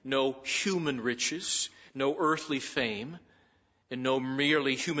 no human riches, no earthly fame, and no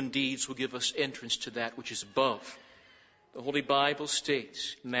merely human deeds will give us entrance to that which is above. The Holy Bible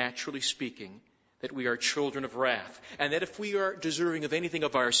states, naturally speaking, that we are children of wrath, and that if we are deserving of anything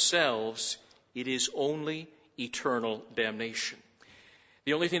of ourselves, it is only eternal damnation.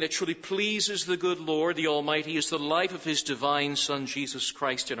 The only thing that truly pleases the good Lord, the Almighty, is the life of His divine Son, Jesus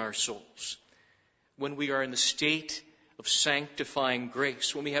Christ, in our souls. When we are in the state of sanctifying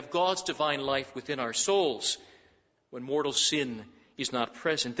grace, when we have God's divine life within our souls, when mortal sin is not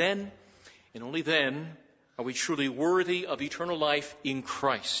present, then, and only then, are we truly worthy of eternal life in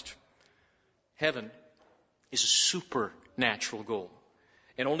Christ. Heaven is a supernatural goal.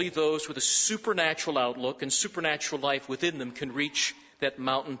 And only those with a supernatural outlook and supernatural life within them can reach that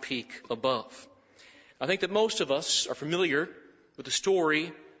mountain peak above. I think that most of us are familiar with the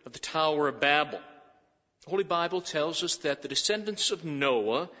story of the Tower of Babel. The Holy Bible tells us that the descendants of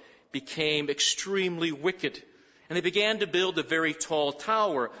Noah became extremely wicked, and they began to build a very tall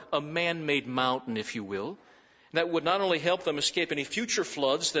tower, a man-made mountain, if you will, that would not only help them escape any future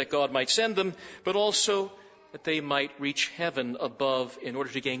floods that God might send them, but also that they might reach heaven above in order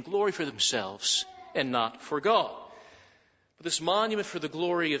to gain glory for themselves and not for God. But this monument for the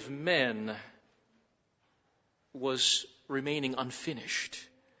glory of men was remaining unfinished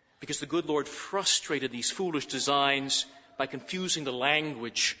because the good Lord frustrated these foolish designs by confusing the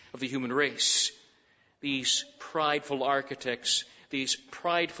language of the human race. These prideful architects, these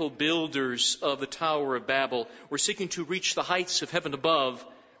prideful builders of the Tower of Babel were seeking to reach the heights of heaven above,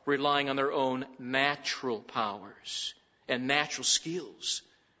 relying on their own natural powers and natural skills,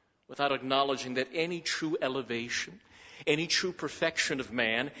 without acknowledging that any true elevation, any true perfection of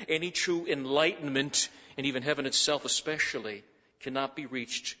man, any true enlightenment, and even heaven itself especially, cannot be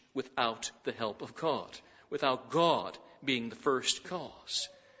reached without the help of God, without God being the first cause.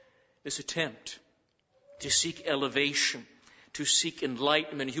 This attempt to seek elevation, to seek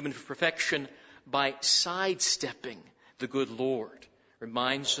enlightenment and human perfection by sidestepping the good Lord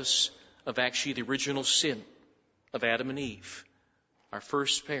reminds us of actually the original sin of Adam and Eve, our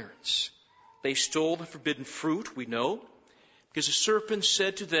first parents. They stole the forbidden fruit, we know, because the serpent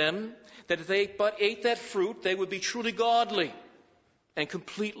said to them that if they but ate that fruit, they would be truly godly and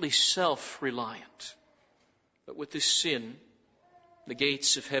completely self-reliant. But with this sin, the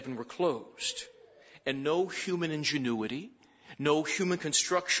gates of heaven were closed, and no human ingenuity, no human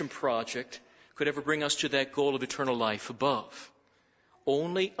construction project could ever bring us to that goal of eternal life above.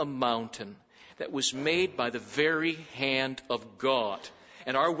 Only a mountain that was made by the very hand of God,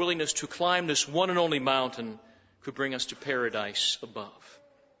 and our willingness to climb this one and only mountain could bring us to paradise above.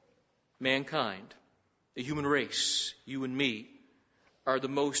 Mankind, the human race, you and me, are the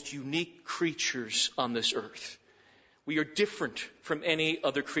most unique creatures on this earth. We are different from any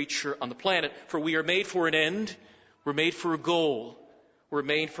other creature on the planet, for we are made for an end, we're made for a goal, we're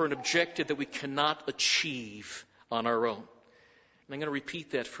made for an objective that we cannot achieve on our own. And I'm going to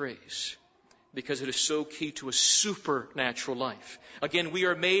repeat that phrase because it is so key to a supernatural life. Again, we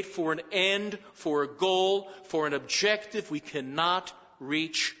are made for an end, for a goal, for an objective we cannot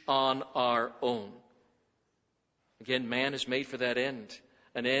reach on our own. Again, man is made for that end,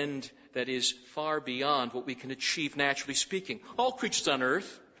 an end that is far beyond what we can achieve naturally speaking. All creatures on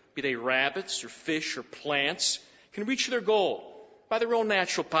earth, be they rabbits or fish or plants, can reach their goal by their own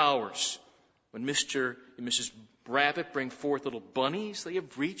natural powers. When Mr. and Mrs. Rabbit bring forth little bunnies, they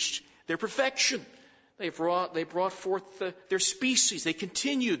have reached their perfection. They brought forth their species. They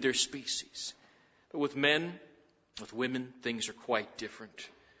continued their species. But with men, with women, things are quite different.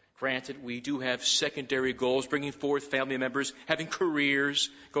 Granted, we do have secondary goals, bringing forth family members, having careers,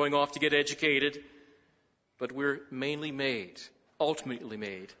 going off to get educated. But we're mainly made, ultimately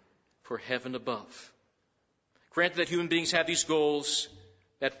made, for heaven above. Granted that human beings have these goals,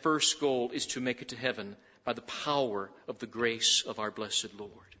 that first goal is to make it to heaven by the power of the grace of our blessed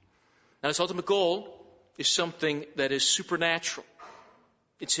Lord. Now, this ultimate goal is something that is supernatural.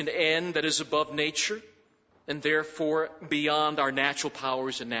 It's an end that is above nature and therefore beyond our natural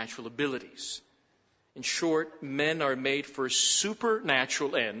powers and natural abilities. In short, men are made for a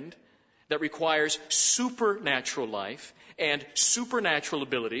supernatural end that requires supernatural life and supernatural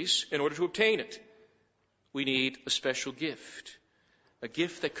abilities in order to obtain it. We need a special gift, a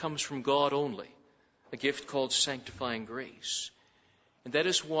gift that comes from God only, a gift called sanctifying grace. And that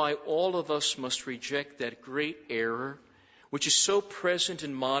is why all of us must reject that great error which is so present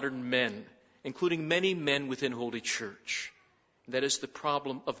in modern men, including many men within Holy Church. That is the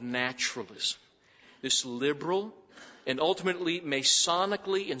problem of naturalism. This liberal and ultimately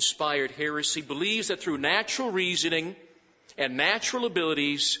Masonically inspired heresy believes that through natural reasoning and natural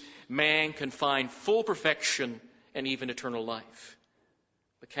abilities, man can find full perfection and even eternal life.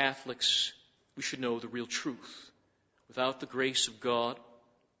 But Catholics, we should know the real truth. Without the grace of God,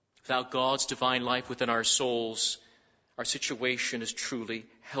 without God's divine life within our souls, our situation is truly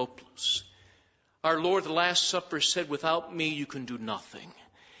helpless. Our Lord at the Last Supper said, "Without me you can do nothing."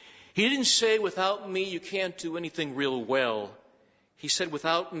 He didn't say, "Without me you can't do anything real well." He said,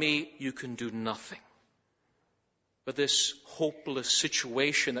 "Without me you can do nothing." But this hopeless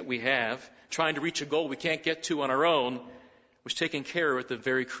situation that we have, trying to reach a goal we can't get to on our own, was taken care of at the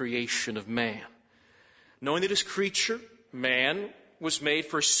very creation of man. Knowing that this creature, man, was made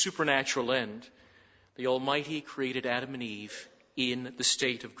for a supernatural end, the Almighty created Adam and Eve in the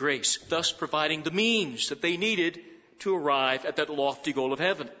state of grace, thus providing the means that they needed to arrive at that lofty goal of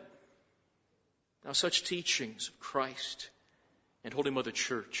heaven. Now, such teachings of Christ and Holy Mother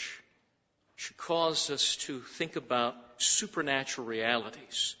Church should cause us to think about supernatural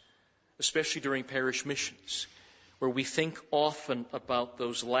realities, especially during parish missions, where we think often about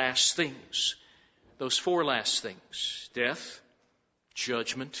those last things, those four last things: death,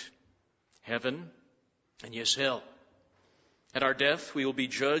 judgment, heaven, and yes, hell. At our death, we will be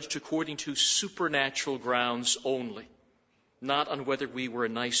judged according to supernatural grounds only, not on whether we were a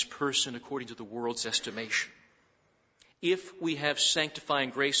nice person according to the world's estimation. If we have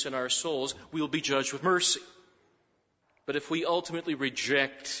sanctifying grace in our souls, we will be judged with mercy. But if we ultimately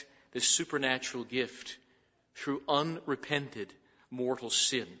reject this supernatural gift through unrepented mortal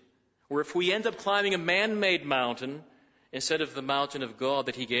sin, or if we end up climbing a man-made mountain instead of the mountain of God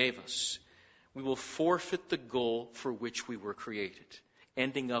that He gave us, we will forfeit the goal for which we were created,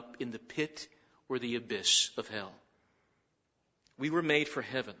 ending up in the pit or the abyss of hell. We were made for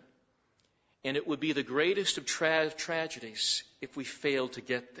heaven, and it would be the greatest of tragedies if we failed to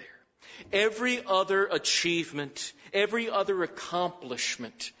get there. Every other achievement, every other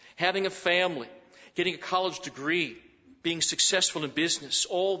accomplishment, having a family, getting a college degree, being successful in business,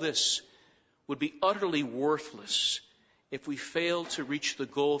 all this would be utterly worthless if we fail to reach the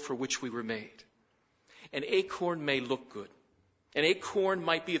goal for which we were made. An acorn may look good. An acorn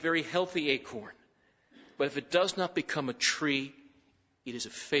might be a very healthy acorn. But if it does not become a tree, it is a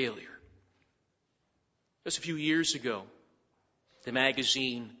failure. Just a few years ago, the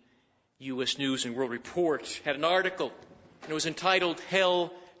magazine U.S. News and World Report had an article, and it was entitled,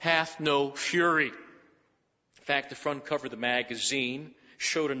 "Hell Hath No Fury." In fact, the front cover of the magazine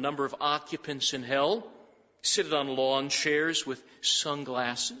showed a number of occupants in hell, seated on lawn chairs with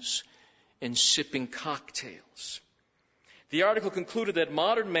sunglasses and sipping cocktails. The article concluded that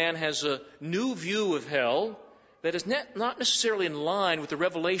modern man has a new view of hell that is not necessarily in line with the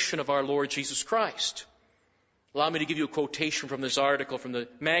revelation of our Lord Jesus Christ. Allow me to give you a quotation from this article from the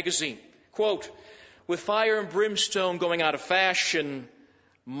magazine. Quote, "With fire and brimstone going out of fashion,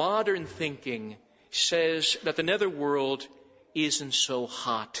 modern thinking says that the netherworld isn't so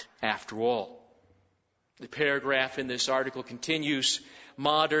hot after all." The paragraph in this article continues,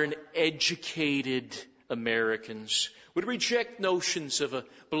 "Modern educated Americans would reject notions of a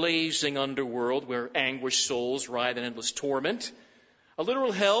blazing underworld where anguished souls writhe in endless torment. A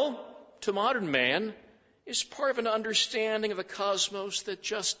literal hell, to modern man, is part of an understanding of a cosmos that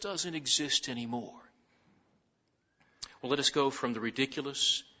just doesn't exist anymore." Well, let us go from the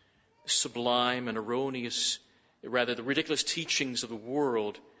ridiculous, sublime, and the ridiculous teachings of the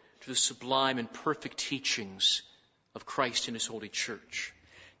world to the sublime and perfect teachings of Christ in His Holy Church.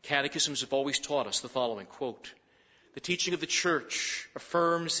 Catechisms have always taught us the following, quote, "The teaching of the Church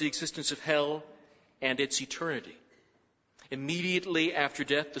affirms the existence of hell and its eternity. Immediately after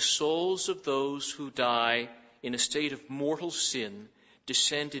death, the souls of those who die in a state of mortal sin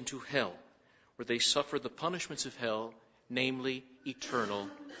descend into hell, where they suffer the punishments of hell, namely eternal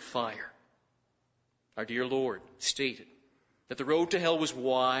fire." Our dear Lord stated that the road to hell was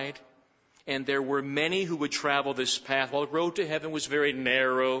wide, and there were many who would travel this path, while the road to heaven was very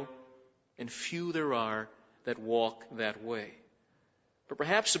narrow, and few there are that walk that way. But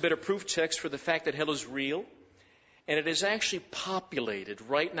perhaps a better proof text for the fact that hell is real, and it is actually populated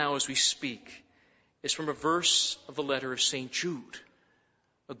right now as we speak, is from a verse of the letter of St. Jude,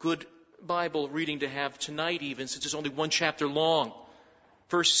 a good Bible reading to have tonight even, since it's only one chapter long.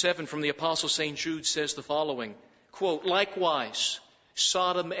 Verse 7 from the Apostle St. Jude says the following, quote, "Likewise,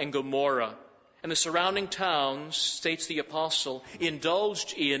 Sodom and Gomorrah and the surrounding towns," states the Apostle,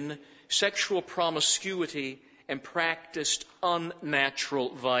 "indulged in sexual promiscuity and practiced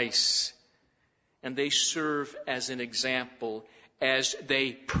unnatural vice. And they serve as an example as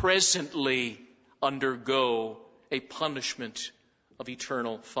they presently undergo a punishment of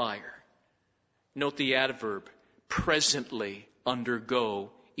eternal fire." Note the adverb, presently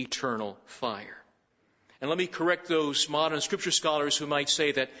undergo eternal fire. And let me correct those modern scripture scholars who might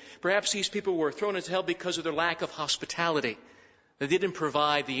say that perhaps these people were thrown into hell because of their lack of hospitality. They didn't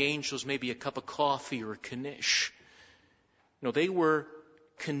provide the angels maybe a cup of coffee or a knish. No, they were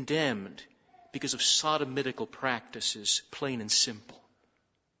condemned because of sodomitical practices, plain and simple.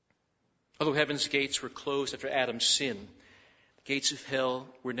 Although heaven's gates were closed after Adam's sin, the gates of hell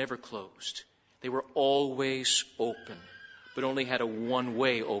were never closed. They were always open, but only had a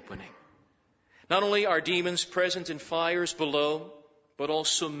one-way opening. Not only are demons present in fires below, but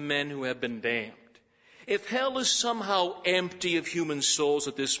also men who have been damned. If hell is somehow empty of human souls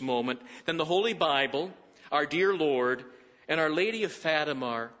at this moment, then the Holy Bible, our dear Lord, and Our Lady of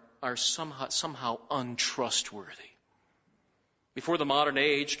Fatima are somehow untrustworthy. Before the modern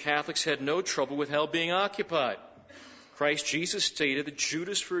age, Catholics had no trouble with hell being occupied. Christ Jesus stated that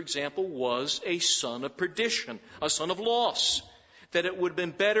Judas, for example, was a son of perdition, a son of loss, that it would have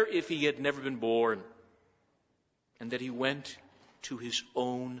been better if he had never been born, and that he went to his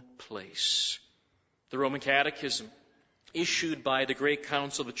own place. The Roman Catechism, issued by the Great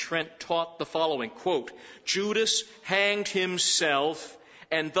Council of Trent, taught the following, quote, "Judas hanged himself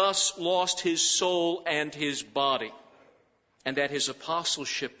and thus lost his soul and his body, and that his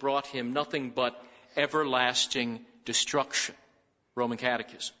apostleship brought him nothing but everlasting destruction." Roman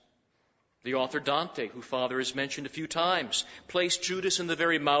Catechism. The author Dante, who Father has mentioned a few times, placed Judas in the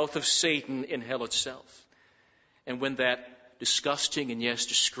very mouth of Satan in hell itself. And when that disgusting and yes,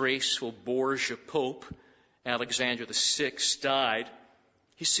 disgraceful Borgia Pope, Alexander VI, died,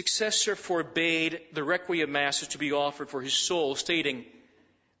 his successor forbade the requiem masses to be offered for his soul, stating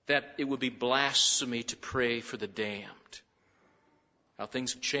that it would be blasphemy to pray for the damned. How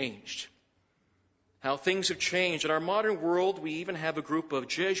things have changed. How things have changed. In our modern world, we even have a group of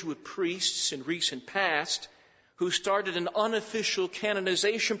Jesuit priests in recent past who started an unofficial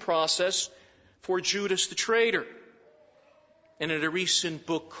canonization process for Judas the traitor. And in a recent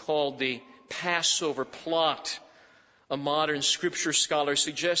book called The Passover Plot, a modern scripture scholar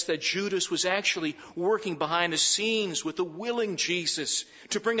suggests that Judas was actually working behind the scenes with the willing Jesus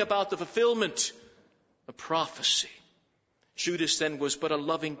to bring about the fulfillment of prophecy. Judas then was but a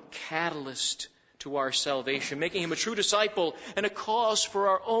loving catalyst to our salvation, making him a true disciple and a cause for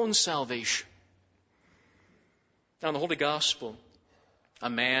our own salvation. Now, in the Holy Gospel, a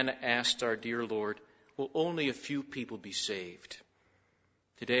man asked our dear Lord, "Will only a few people be saved?"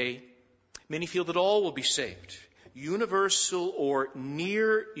 Today, many feel that all will be saved. Universal or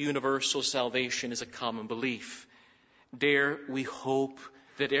near universal salvation is a common belief. Dare we hope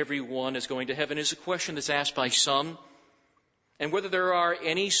that everyone is going to heaven is a question that's asked by some. And whether there are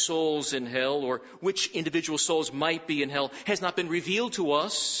any souls in hell or which individual souls might be in hell has not been revealed to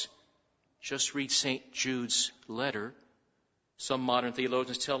us. Just read St. Jude's letter. Some modern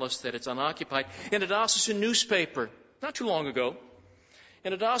theologians tell us that it's unoccupied. In a diocesan newspaper, not too long ago,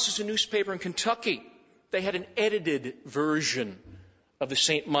 in a diocesan newspaper in Kentucky, they had an edited version of the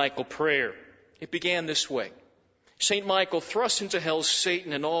St. Michael prayer. It began this way. "St. Michael, thrust into hell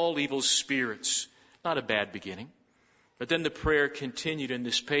Satan and all evil spirits." Not a bad beginning. But then the prayer continued in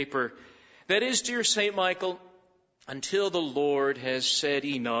this paper. "That is, dear St. Michael, until the Lord has said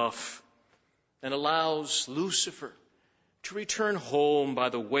enough and allows Lucifer to return home by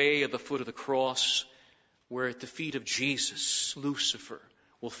the way of the foot of the cross, where at the feet of Jesus, Lucifer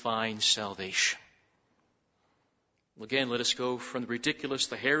will find salvation." Again, let us go from the ridiculous,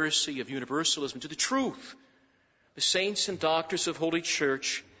 the heresy of universalism to the truth. The saints and doctors of Holy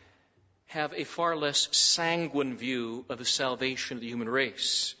Church have a far less sanguine view of the salvation of the human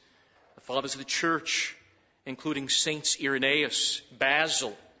race. The fathers of the Church, including Saints Irenaeus,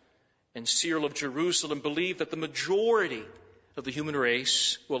 Basil, and Cyril of Jerusalem, believe that the majority of the human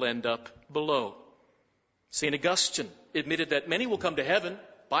race will end up below. St. Augustine admitted that many will come to heaven.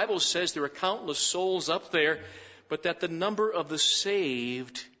 The Bible says there are countless souls up there, but that the number of the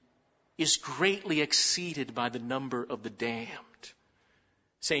saved is greatly exceeded by the number of the damned.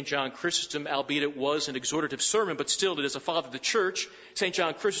 St. John Chrysostom, albeit it was an exhortative sermon, but still it is a father of the church, St.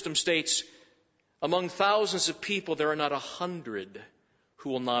 John Chrysostom states, Among thousands of people, there are not 100 who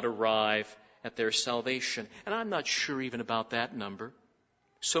will not arrive at their salvation. And I'm not sure even about that number.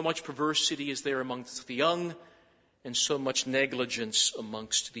 So much perversity is there amongst the young, and so much negligence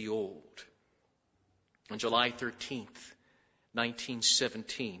amongst the old. On July 13th,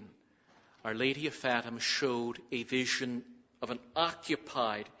 1917, Our Lady of Fatima showed a vision of an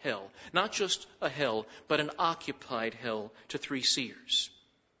occupied hell. Not just a hell, but an occupied hell to 3 seers.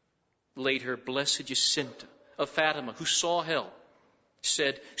 Later, Blessed Jacinta of Fatima, who saw hell,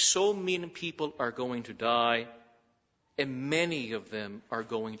 said, so many people are going to die, and many of them are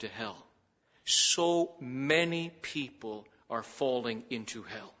going to hell. So many people are falling into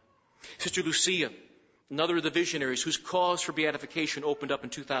hell. Sister Lucia, another of the visionaries whose cause for beatification opened up in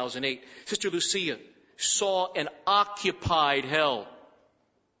 2008, Sister Lucia saw an occupied hell.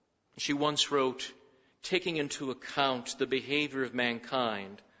 She once wrote, taking into account the behavior of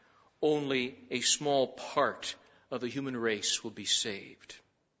mankind, only a small part of the human race will be saved.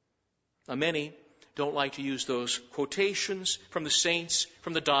 Now, many don't like to use those quotations from the saints,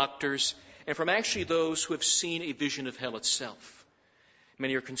 from the doctors, and from actually those who have seen a vision of hell itself.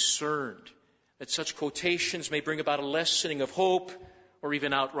 Many are concerned that such quotations may bring about a lessening of hope or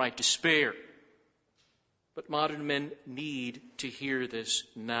even outright despair. But modern men need to hear this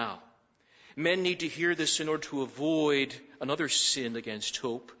now. Men need to hear this in order to avoid another sin against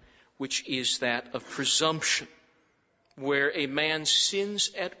hope, which is that of presumption, where a man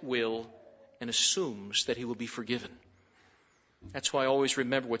sins at will and assumes that he will be forgiven. That's why I always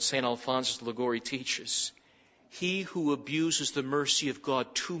remember what St. Alphonsus de Liguori teaches. He who abuses the mercy of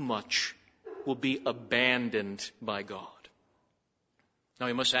God too much will be abandoned by God. Now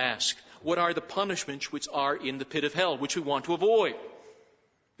we must ask, what are the punishments which are in the pit of hell, which we want to avoid?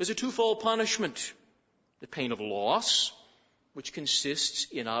 There's a twofold punishment. The pain of loss, which consists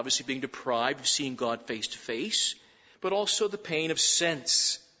in obviously being deprived of seeing God face to face, but also the pain of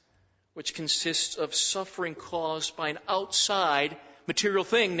sense, which consists of suffering caused by an outside material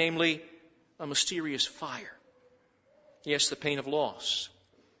thing, namely a mysterious fire. Yes, the pain of loss.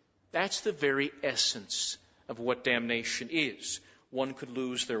 That's the very essence of what damnation is. One could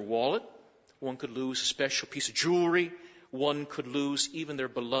lose their wallet. One could lose a special piece of jewelry. One could lose even their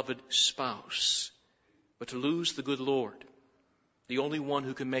beloved spouse. But to lose the good Lord, the only one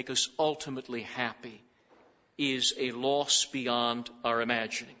who can make us ultimately happy, is a loss beyond our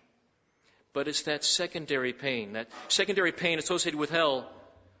imagining. But it's that secondary pain associated with hell,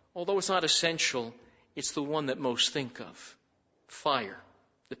 although it's not essential, it's the one that most think of. Fire,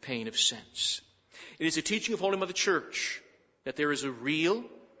 the pain of sense. It is a teaching of Holy Mother Church that there is a real,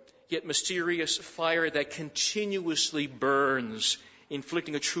 yet mysterious fire that continuously burns,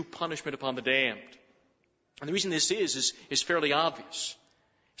 inflicting a true punishment upon the damned. And the reason this is fairly obvious.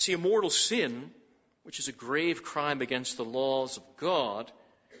 See, a mortal sin, which is a grave crime against the laws of God,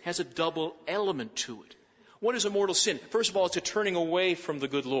 has a double element to it. What is a mortal sin? First of all, it's a turning away from the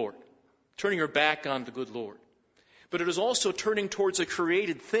good Lord, turning your back on the good Lord. But it is also turning towards a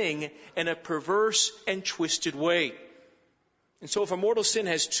created thing in a perverse and twisted way. And so if a mortal sin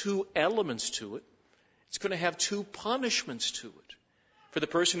has 2 elements to it, it's going to have 2 punishments to it. For the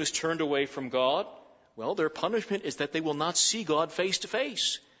person who's turned away from God, well, their punishment is that they will not see God face to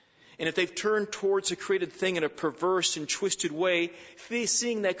face. And if they've turned towards a created thing in a perverse and twisted way,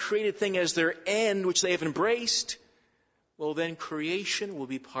 seeing that created thing as their end, which they have embraced, well, then creation will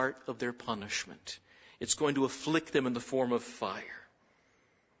be part of their punishment. It's going to afflict them in the form of fire.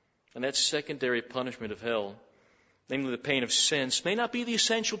 And that secondary punishment of hell, namely the pain of sense, may not be the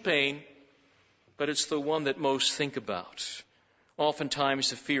essential pain, but it's the one that most think about. Oftentimes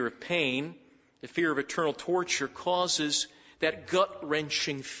the fear of pain, the fear of eternal torture, causes that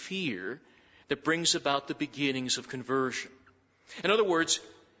gut-wrenching fear that brings about the beginnings of conversion. In other words,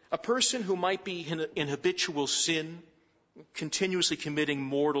 a person who might be in habitual sin, continuously committing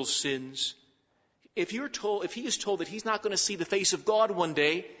mortal sins, if he is told that he's not going to see the face of God one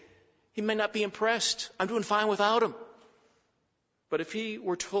day, he may not be impressed. I'm doing fine without him. But if he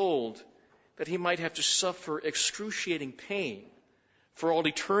were told that he might have to suffer excruciating pain for all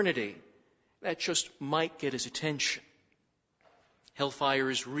eternity, that just might get his attention. Hellfire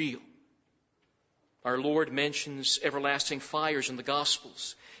is real. Our Lord mentions everlasting fires in the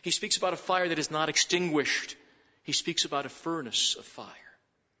Gospels. He speaks about a fire that is not extinguished. He speaks about a furnace of fire.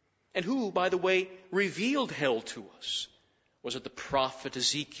 And who, by the way, revealed hell to us? Was it the prophet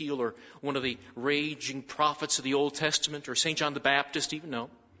Ezekiel or one of the raging prophets of the Old Testament or St. John the Baptist even? No.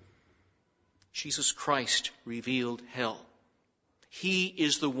 Jesus Christ revealed hell. He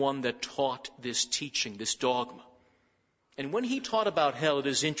is the one that taught this teaching, this dogma. And when he taught about hell, it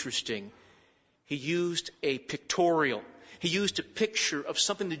is interesting, He used a pictorial. He used a picture of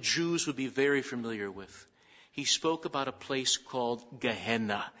something the Jews would be very familiar with. He spoke about a place called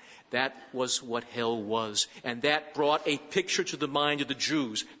Gehenna. That was what hell was. And that brought a picture to the mind of the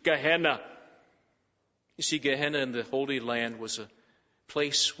Jews. Gehenna. You see, Gehenna in the Holy Land was a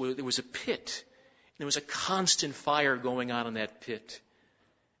place where there was a pit. There was a constant fire going on in that pit.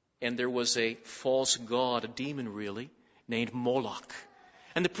 And there was a false god, a demon really, named Moloch.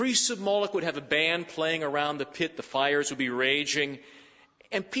 And the priests of Moloch would have a band playing around the pit. The fires would be raging.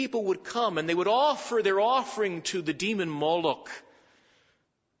 And people would come and they would offer their offering to the demon Moloch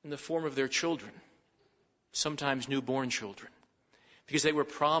in the form of their children, sometimes newborn children. Because they were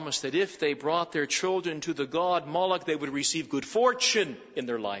promised that if they brought their children to the god Moloch, they would receive good fortune in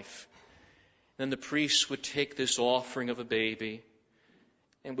their life. Then the priests would take this offering of a baby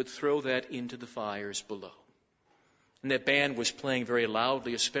and would throw that into the fires below. And that band was playing very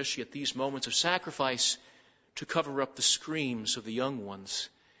loudly, especially at these moments of sacrifice, to cover up the screams of the young ones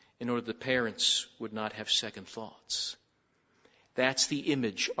in order the parents would not have second thoughts. That's the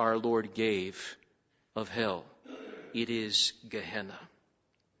image our Lord gave of hell. It is Gehenna.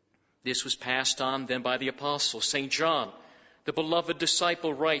 This was passed on then by the apostle. St. John, the beloved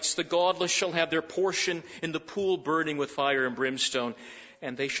disciple, writes, "The godless shall have their portion in the pool burning with fire and brimstone,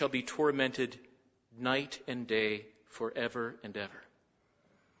 and they shall be tormented night and day forever and ever."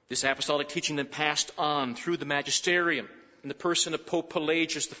 This apostolic teaching then passed on through the magisterium in the person of Pope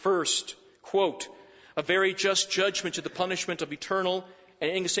Pelagius I. Quote, "A very just judgment to the punishment of eternal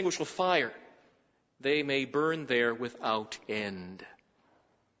and inextinguishable fire. They may burn there without end."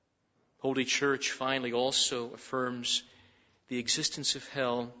 Holy Church finally also affirms the existence of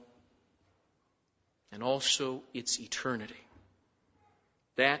hell and also its eternity.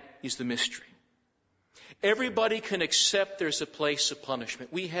 That is the mystery. Everybody can accept there's a place of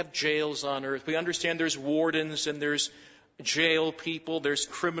punishment. We have jails on earth. We understand there's wardens and there's jail people, there's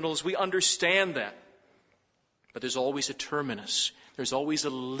criminals. We understand that. But there's always a terminus. There's always a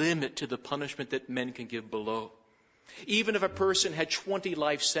limit to the punishment that men can give below. Even if a person had 20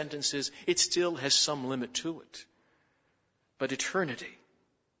 life sentences, it still has some limit to it. But eternity.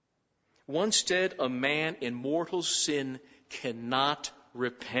 Once dead, a man in mortal sin cannot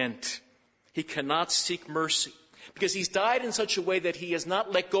repent. He cannot seek mercy because he's died in such a way that he has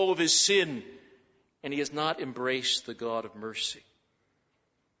not let go of his sin and he has not embraced the God of mercy.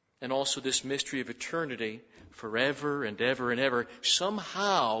 And also this mystery of eternity, forever and ever and ever,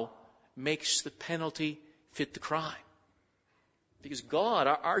 somehow makes the penalty fit the crime. Because God,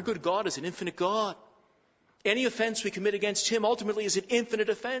 our good God, is an infinite God. Any offense we commit against Him ultimately is an infinite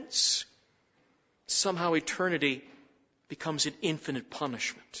offense. Somehow eternity becomes an infinite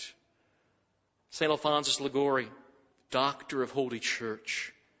punishment. St. Alphonsus Liguori, doctor of Holy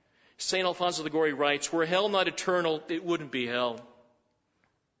Church. St. Alphonsus Liguori writes, "Were hell not eternal, it wouldn't be hell.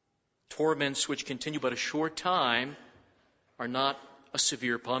 Torments which continue but a short time are not a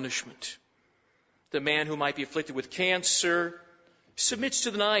severe punishment. The man who might be afflicted with cancer submits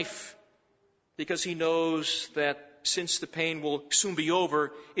to the knife because he knows that since the pain will soon be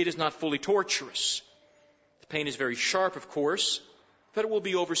over, it is not fully torturous. The pain is very sharp, of course, but it will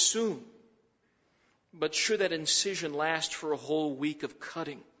be over soon. But should that incision last for a whole week of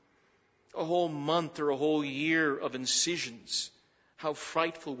cutting, a whole month or a whole year of incisions, how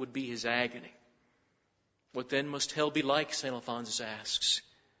frightful would be his agony. What then must hell be like, St. Alphonsus asks,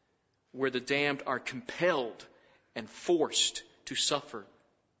 where the damned are compelled and forced to suffer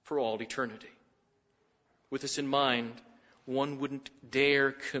for all eternity?" With this in mind, one wouldn't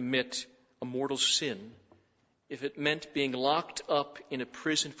dare commit a mortal sin if it meant being locked up in a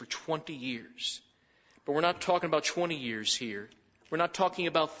prison for 20 years. But we're not talking about 20 years here. We're not talking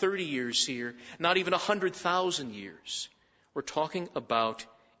about 30 years here, not even 100,000 years. We're talking about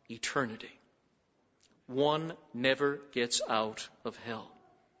eternity. One never gets out of hell,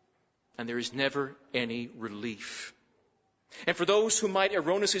 and there is never any relief. And for those who might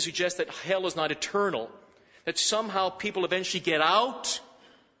erroneously suggest that hell is not eternal, that somehow people eventually get out,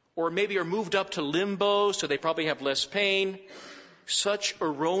 or maybe are moved up to limbo so they probably have less pain, such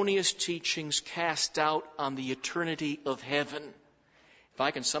erroneous teachings cast doubt on the eternity of heaven. If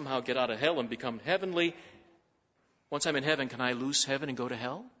I can somehow get out of hell and become heavenly, once I'm in heaven, can I lose heaven and go to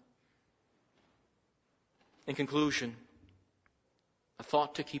hell? In conclusion, a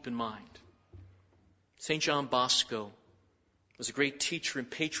thought to keep in mind. St. John Bosco was a great teacher and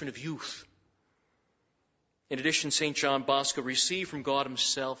patron of youth. In addition, St. John Bosco received from God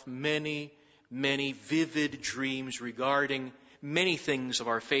Himself many, many vivid dreams regarding many things of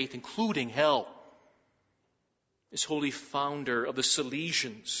our faith, including hell. This holy founder of the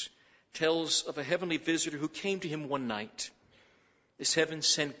Salesians tells of a heavenly visitor who came to him one night. This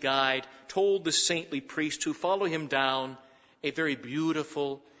heaven-sent guide told the saintly priest to follow him down a very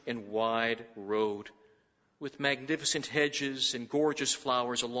beautiful and wide road with magnificent hedges and gorgeous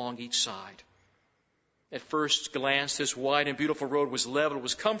flowers along each side. At first glance, this wide and beautiful road was level,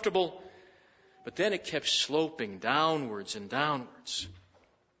 was comfortable, but then it kept sloping downwards and downwards.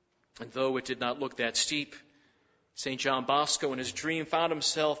 And though it did not look that steep, St. John Bosco in his dream found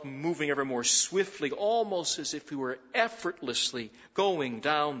himself moving ever more swiftly, almost as if he were effortlessly going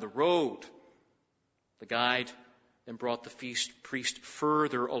down the road. The guide then brought the priest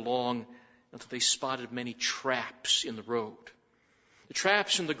further along until they spotted many traps in the road. The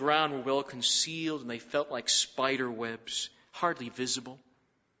traps in the ground were well concealed, and they felt like spider webs, hardly visible.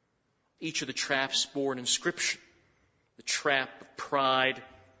 Each of the traps bore an inscription: the trap of pride,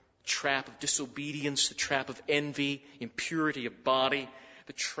 the trap of disobedience, the trap of envy, impurity of body,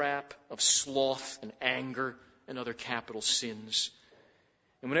 the trap of sloth and anger, and other capital sins.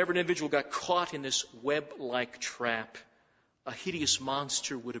 And whenever an individual got caught in this web-like trap, a hideous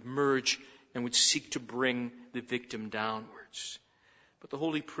monster would emerge and would seek to bring the victim downwards. But the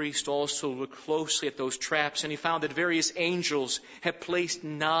holy priest also looked closely at those traps, and he found that various angels had placed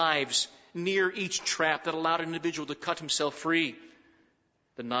knives near each trap that allowed an individual to cut himself free.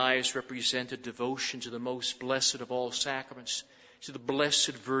 The knives represented devotion to the most blessed of all sacraments, to the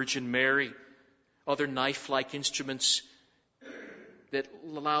Blessed Virgin Mary. Other knife-like instruments that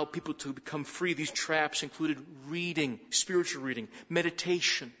allow people to become free. These traps included reading, spiritual reading,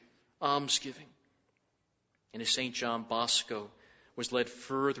 meditation, almsgiving. And as St. John Bosco was led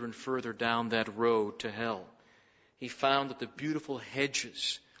further and further down that road to hell, he found that the beautiful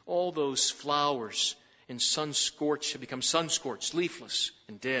hedges, all those flowers and sun-scorched, had become sun-scorched, leafless,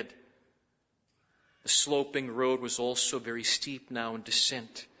 and dead. The sloping road was also very steep now in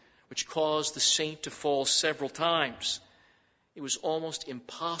descent, which caused the saint to fall several times. It was almost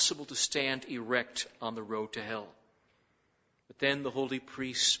impossible to stand erect on the road to hell. But then the holy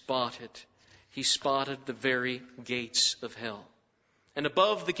priest spotted the very gates of hell. And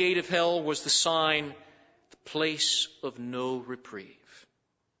above the gate of hell was the sign, the place of no reprieve.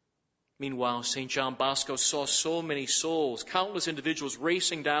 Meanwhile, St. John Bosco saw so many souls, countless individuals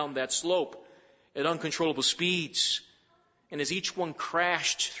racing down that slope at uncontrollable speeds. And as each one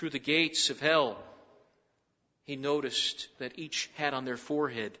crashed through the gates of hell, he noticed that each had on their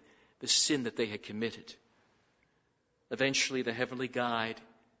forehead the sin that they had committed. Eventually, the heavenly guide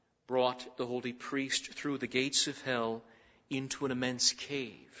brought the holy priest through the gates of hell into an immense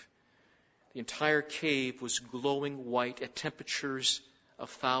cave. The entire cave was glowing white at temperatures of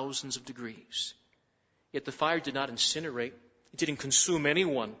thousands of degrees. Yet the fire did not incinerate. It didn't consume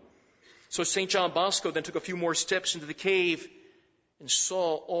anyone. So St. John Bosco then took a few more steps into the cave and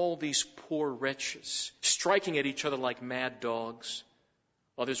saw all these poor wretches striking at each other like mad dogs.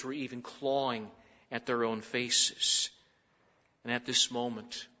 Others were even clawing at their own faces. And at this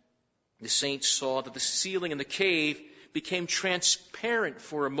moment, the saint saw that the ceiling in the cave became transparent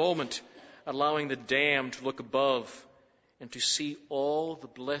for a moment, allowing the damned to look above and to see all the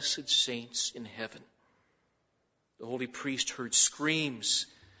blessed saints in heaven. The holy priest heard screams,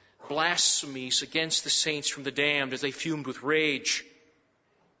 blasphemies against the saints from the damned as they fumed with rage.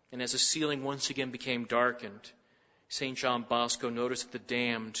 And as the ceiling once again became darkened, St. John Bosco noticed that the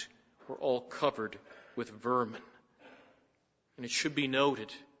damned were all covered with vermin. And it should be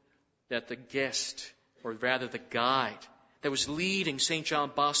noted that the guest, or rather the guide, that was leading St.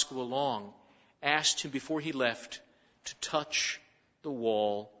 John Bosco along, asked him before he left to touch the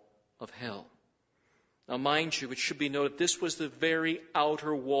wall of hell. Now, mind you, it should be noted this was the very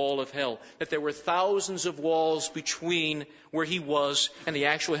outer wall of hell, that there were thousands of walls between where he was and the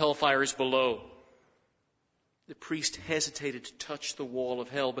actual hellfires below. The priest hesitated to touch the wall of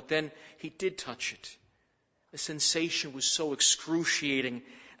hell, but then he did touch it. The sensation was so excruciating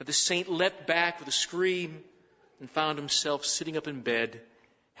that the saint leapt back with a scream and found himself sitting up in bed,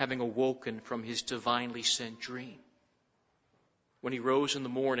 having awoken from his divinely sent dream. When he rose in the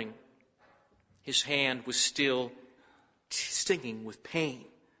morning, his hand was still stinging with pain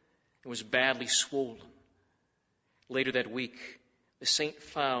and was badly swollen. Later that week, the saint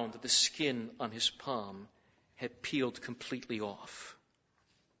found that the skin on his palm had peeled completely off.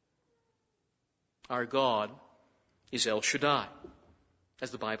 Our God is El Shaddai,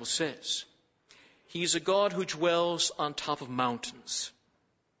 as the Bible says. He is a God who dwells on top of mountains.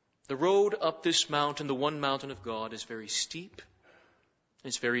 The road up this mountain, the one mountain of God, is very steep and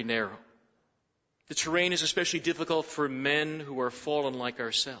it's very narrow. The terrain is especially difficult for men who are fallen like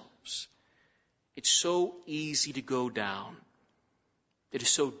ourselves. It's so easy to go down. It is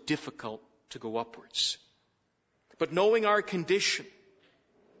so difficult to go upwards. But knowing our condition,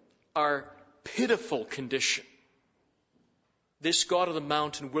 our pitiful condition, this God of the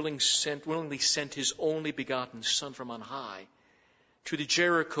mountain willingly sent his only begotten Son from on high to the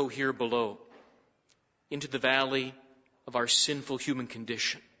Jericho here below, into the valley of our sinful human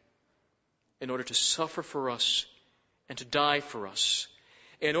condition, in order to suffer for us and to die for us,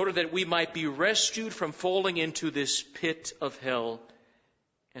 in order that we might be rescued from falling into this pit of hell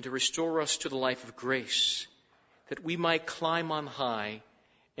and to restore us to the life of grace, that we might climb on high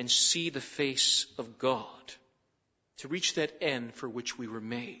and see the face of God, to reach that end for which we were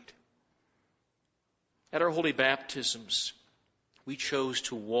made. At our holy baptisms, we chose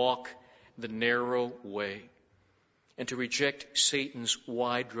to walk the narrow way and to reject Satan's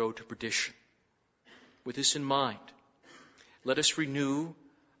wide road to perdition. With this in mind, let us renew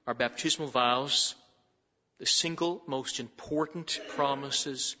our baptismal vows, the single most important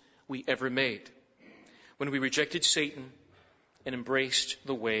promises we ever made, when we rejected Satan and embraced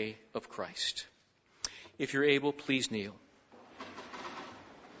the way of Christ. If you're able, please kneel.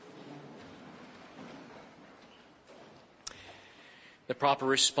 The proper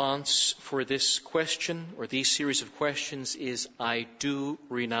response for this question, or these series of questions, is, I do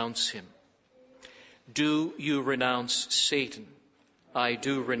renounce him. Do you renounce Satan? I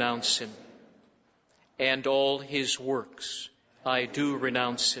do renounce him. And all his works, I do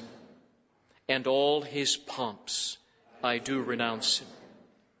renounce him. And all his pomps, I do renounce him.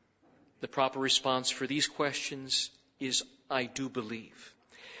 The proper response for these questions is, I do believe.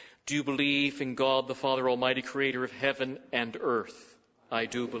 Do you believe in God the Father Almighty, creator of heaven and earth? I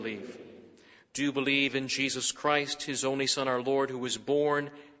do believe. Do you believe in Jesus Christ, his only Son, our Lord, who was born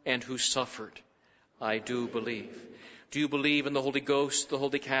and who suffered? I do believe. Do you believe in the Holy Ghost, the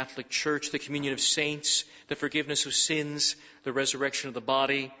Holy Catholic Church, the communion of saints, the forgiveness of sins, the resurrection of the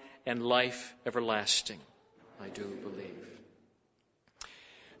body, and life everlasting? I do believe.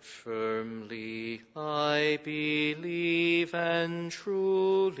 Firmly I believe, and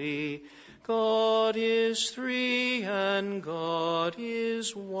truly God is three and God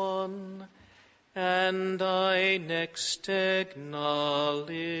is one, and I next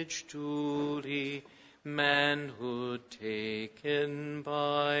acknowledge duly manhood taken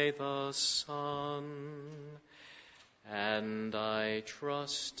by the Son, and I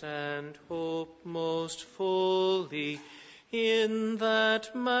trust and hope most fully in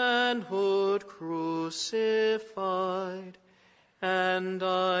that manhood crucified, and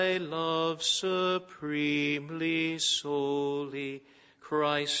I love supremely, solely,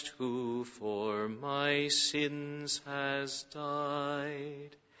 Christ who for my sins has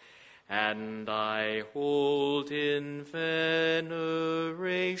died. And I hold in veneration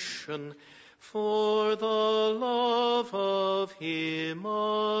for the love of him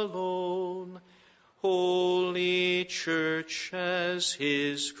alone, Holy Church as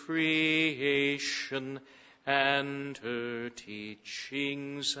his creation, and her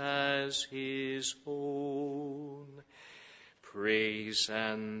teachings as his own. Praise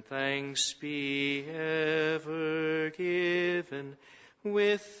and thanks be ever given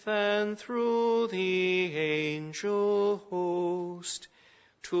with and through the angel host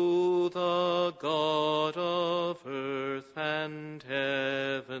to the God of earth and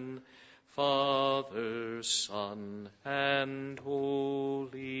heaven, Father, Son, and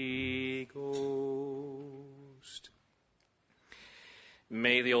Holy Ghost.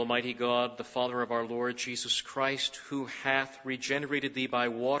 May the Almighty God, the Father of our Lord Jesus Christ, who hath regenerated thee by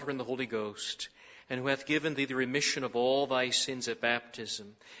water and the Holy Ghost, and who hath given thee the remission of all thy sins at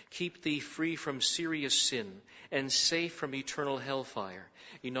baptism, keep thee free from serious sin and safe from eternal hellfire.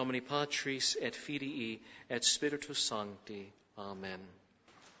 In nomine Patris et Filii et Spiritus Sancti. Amen.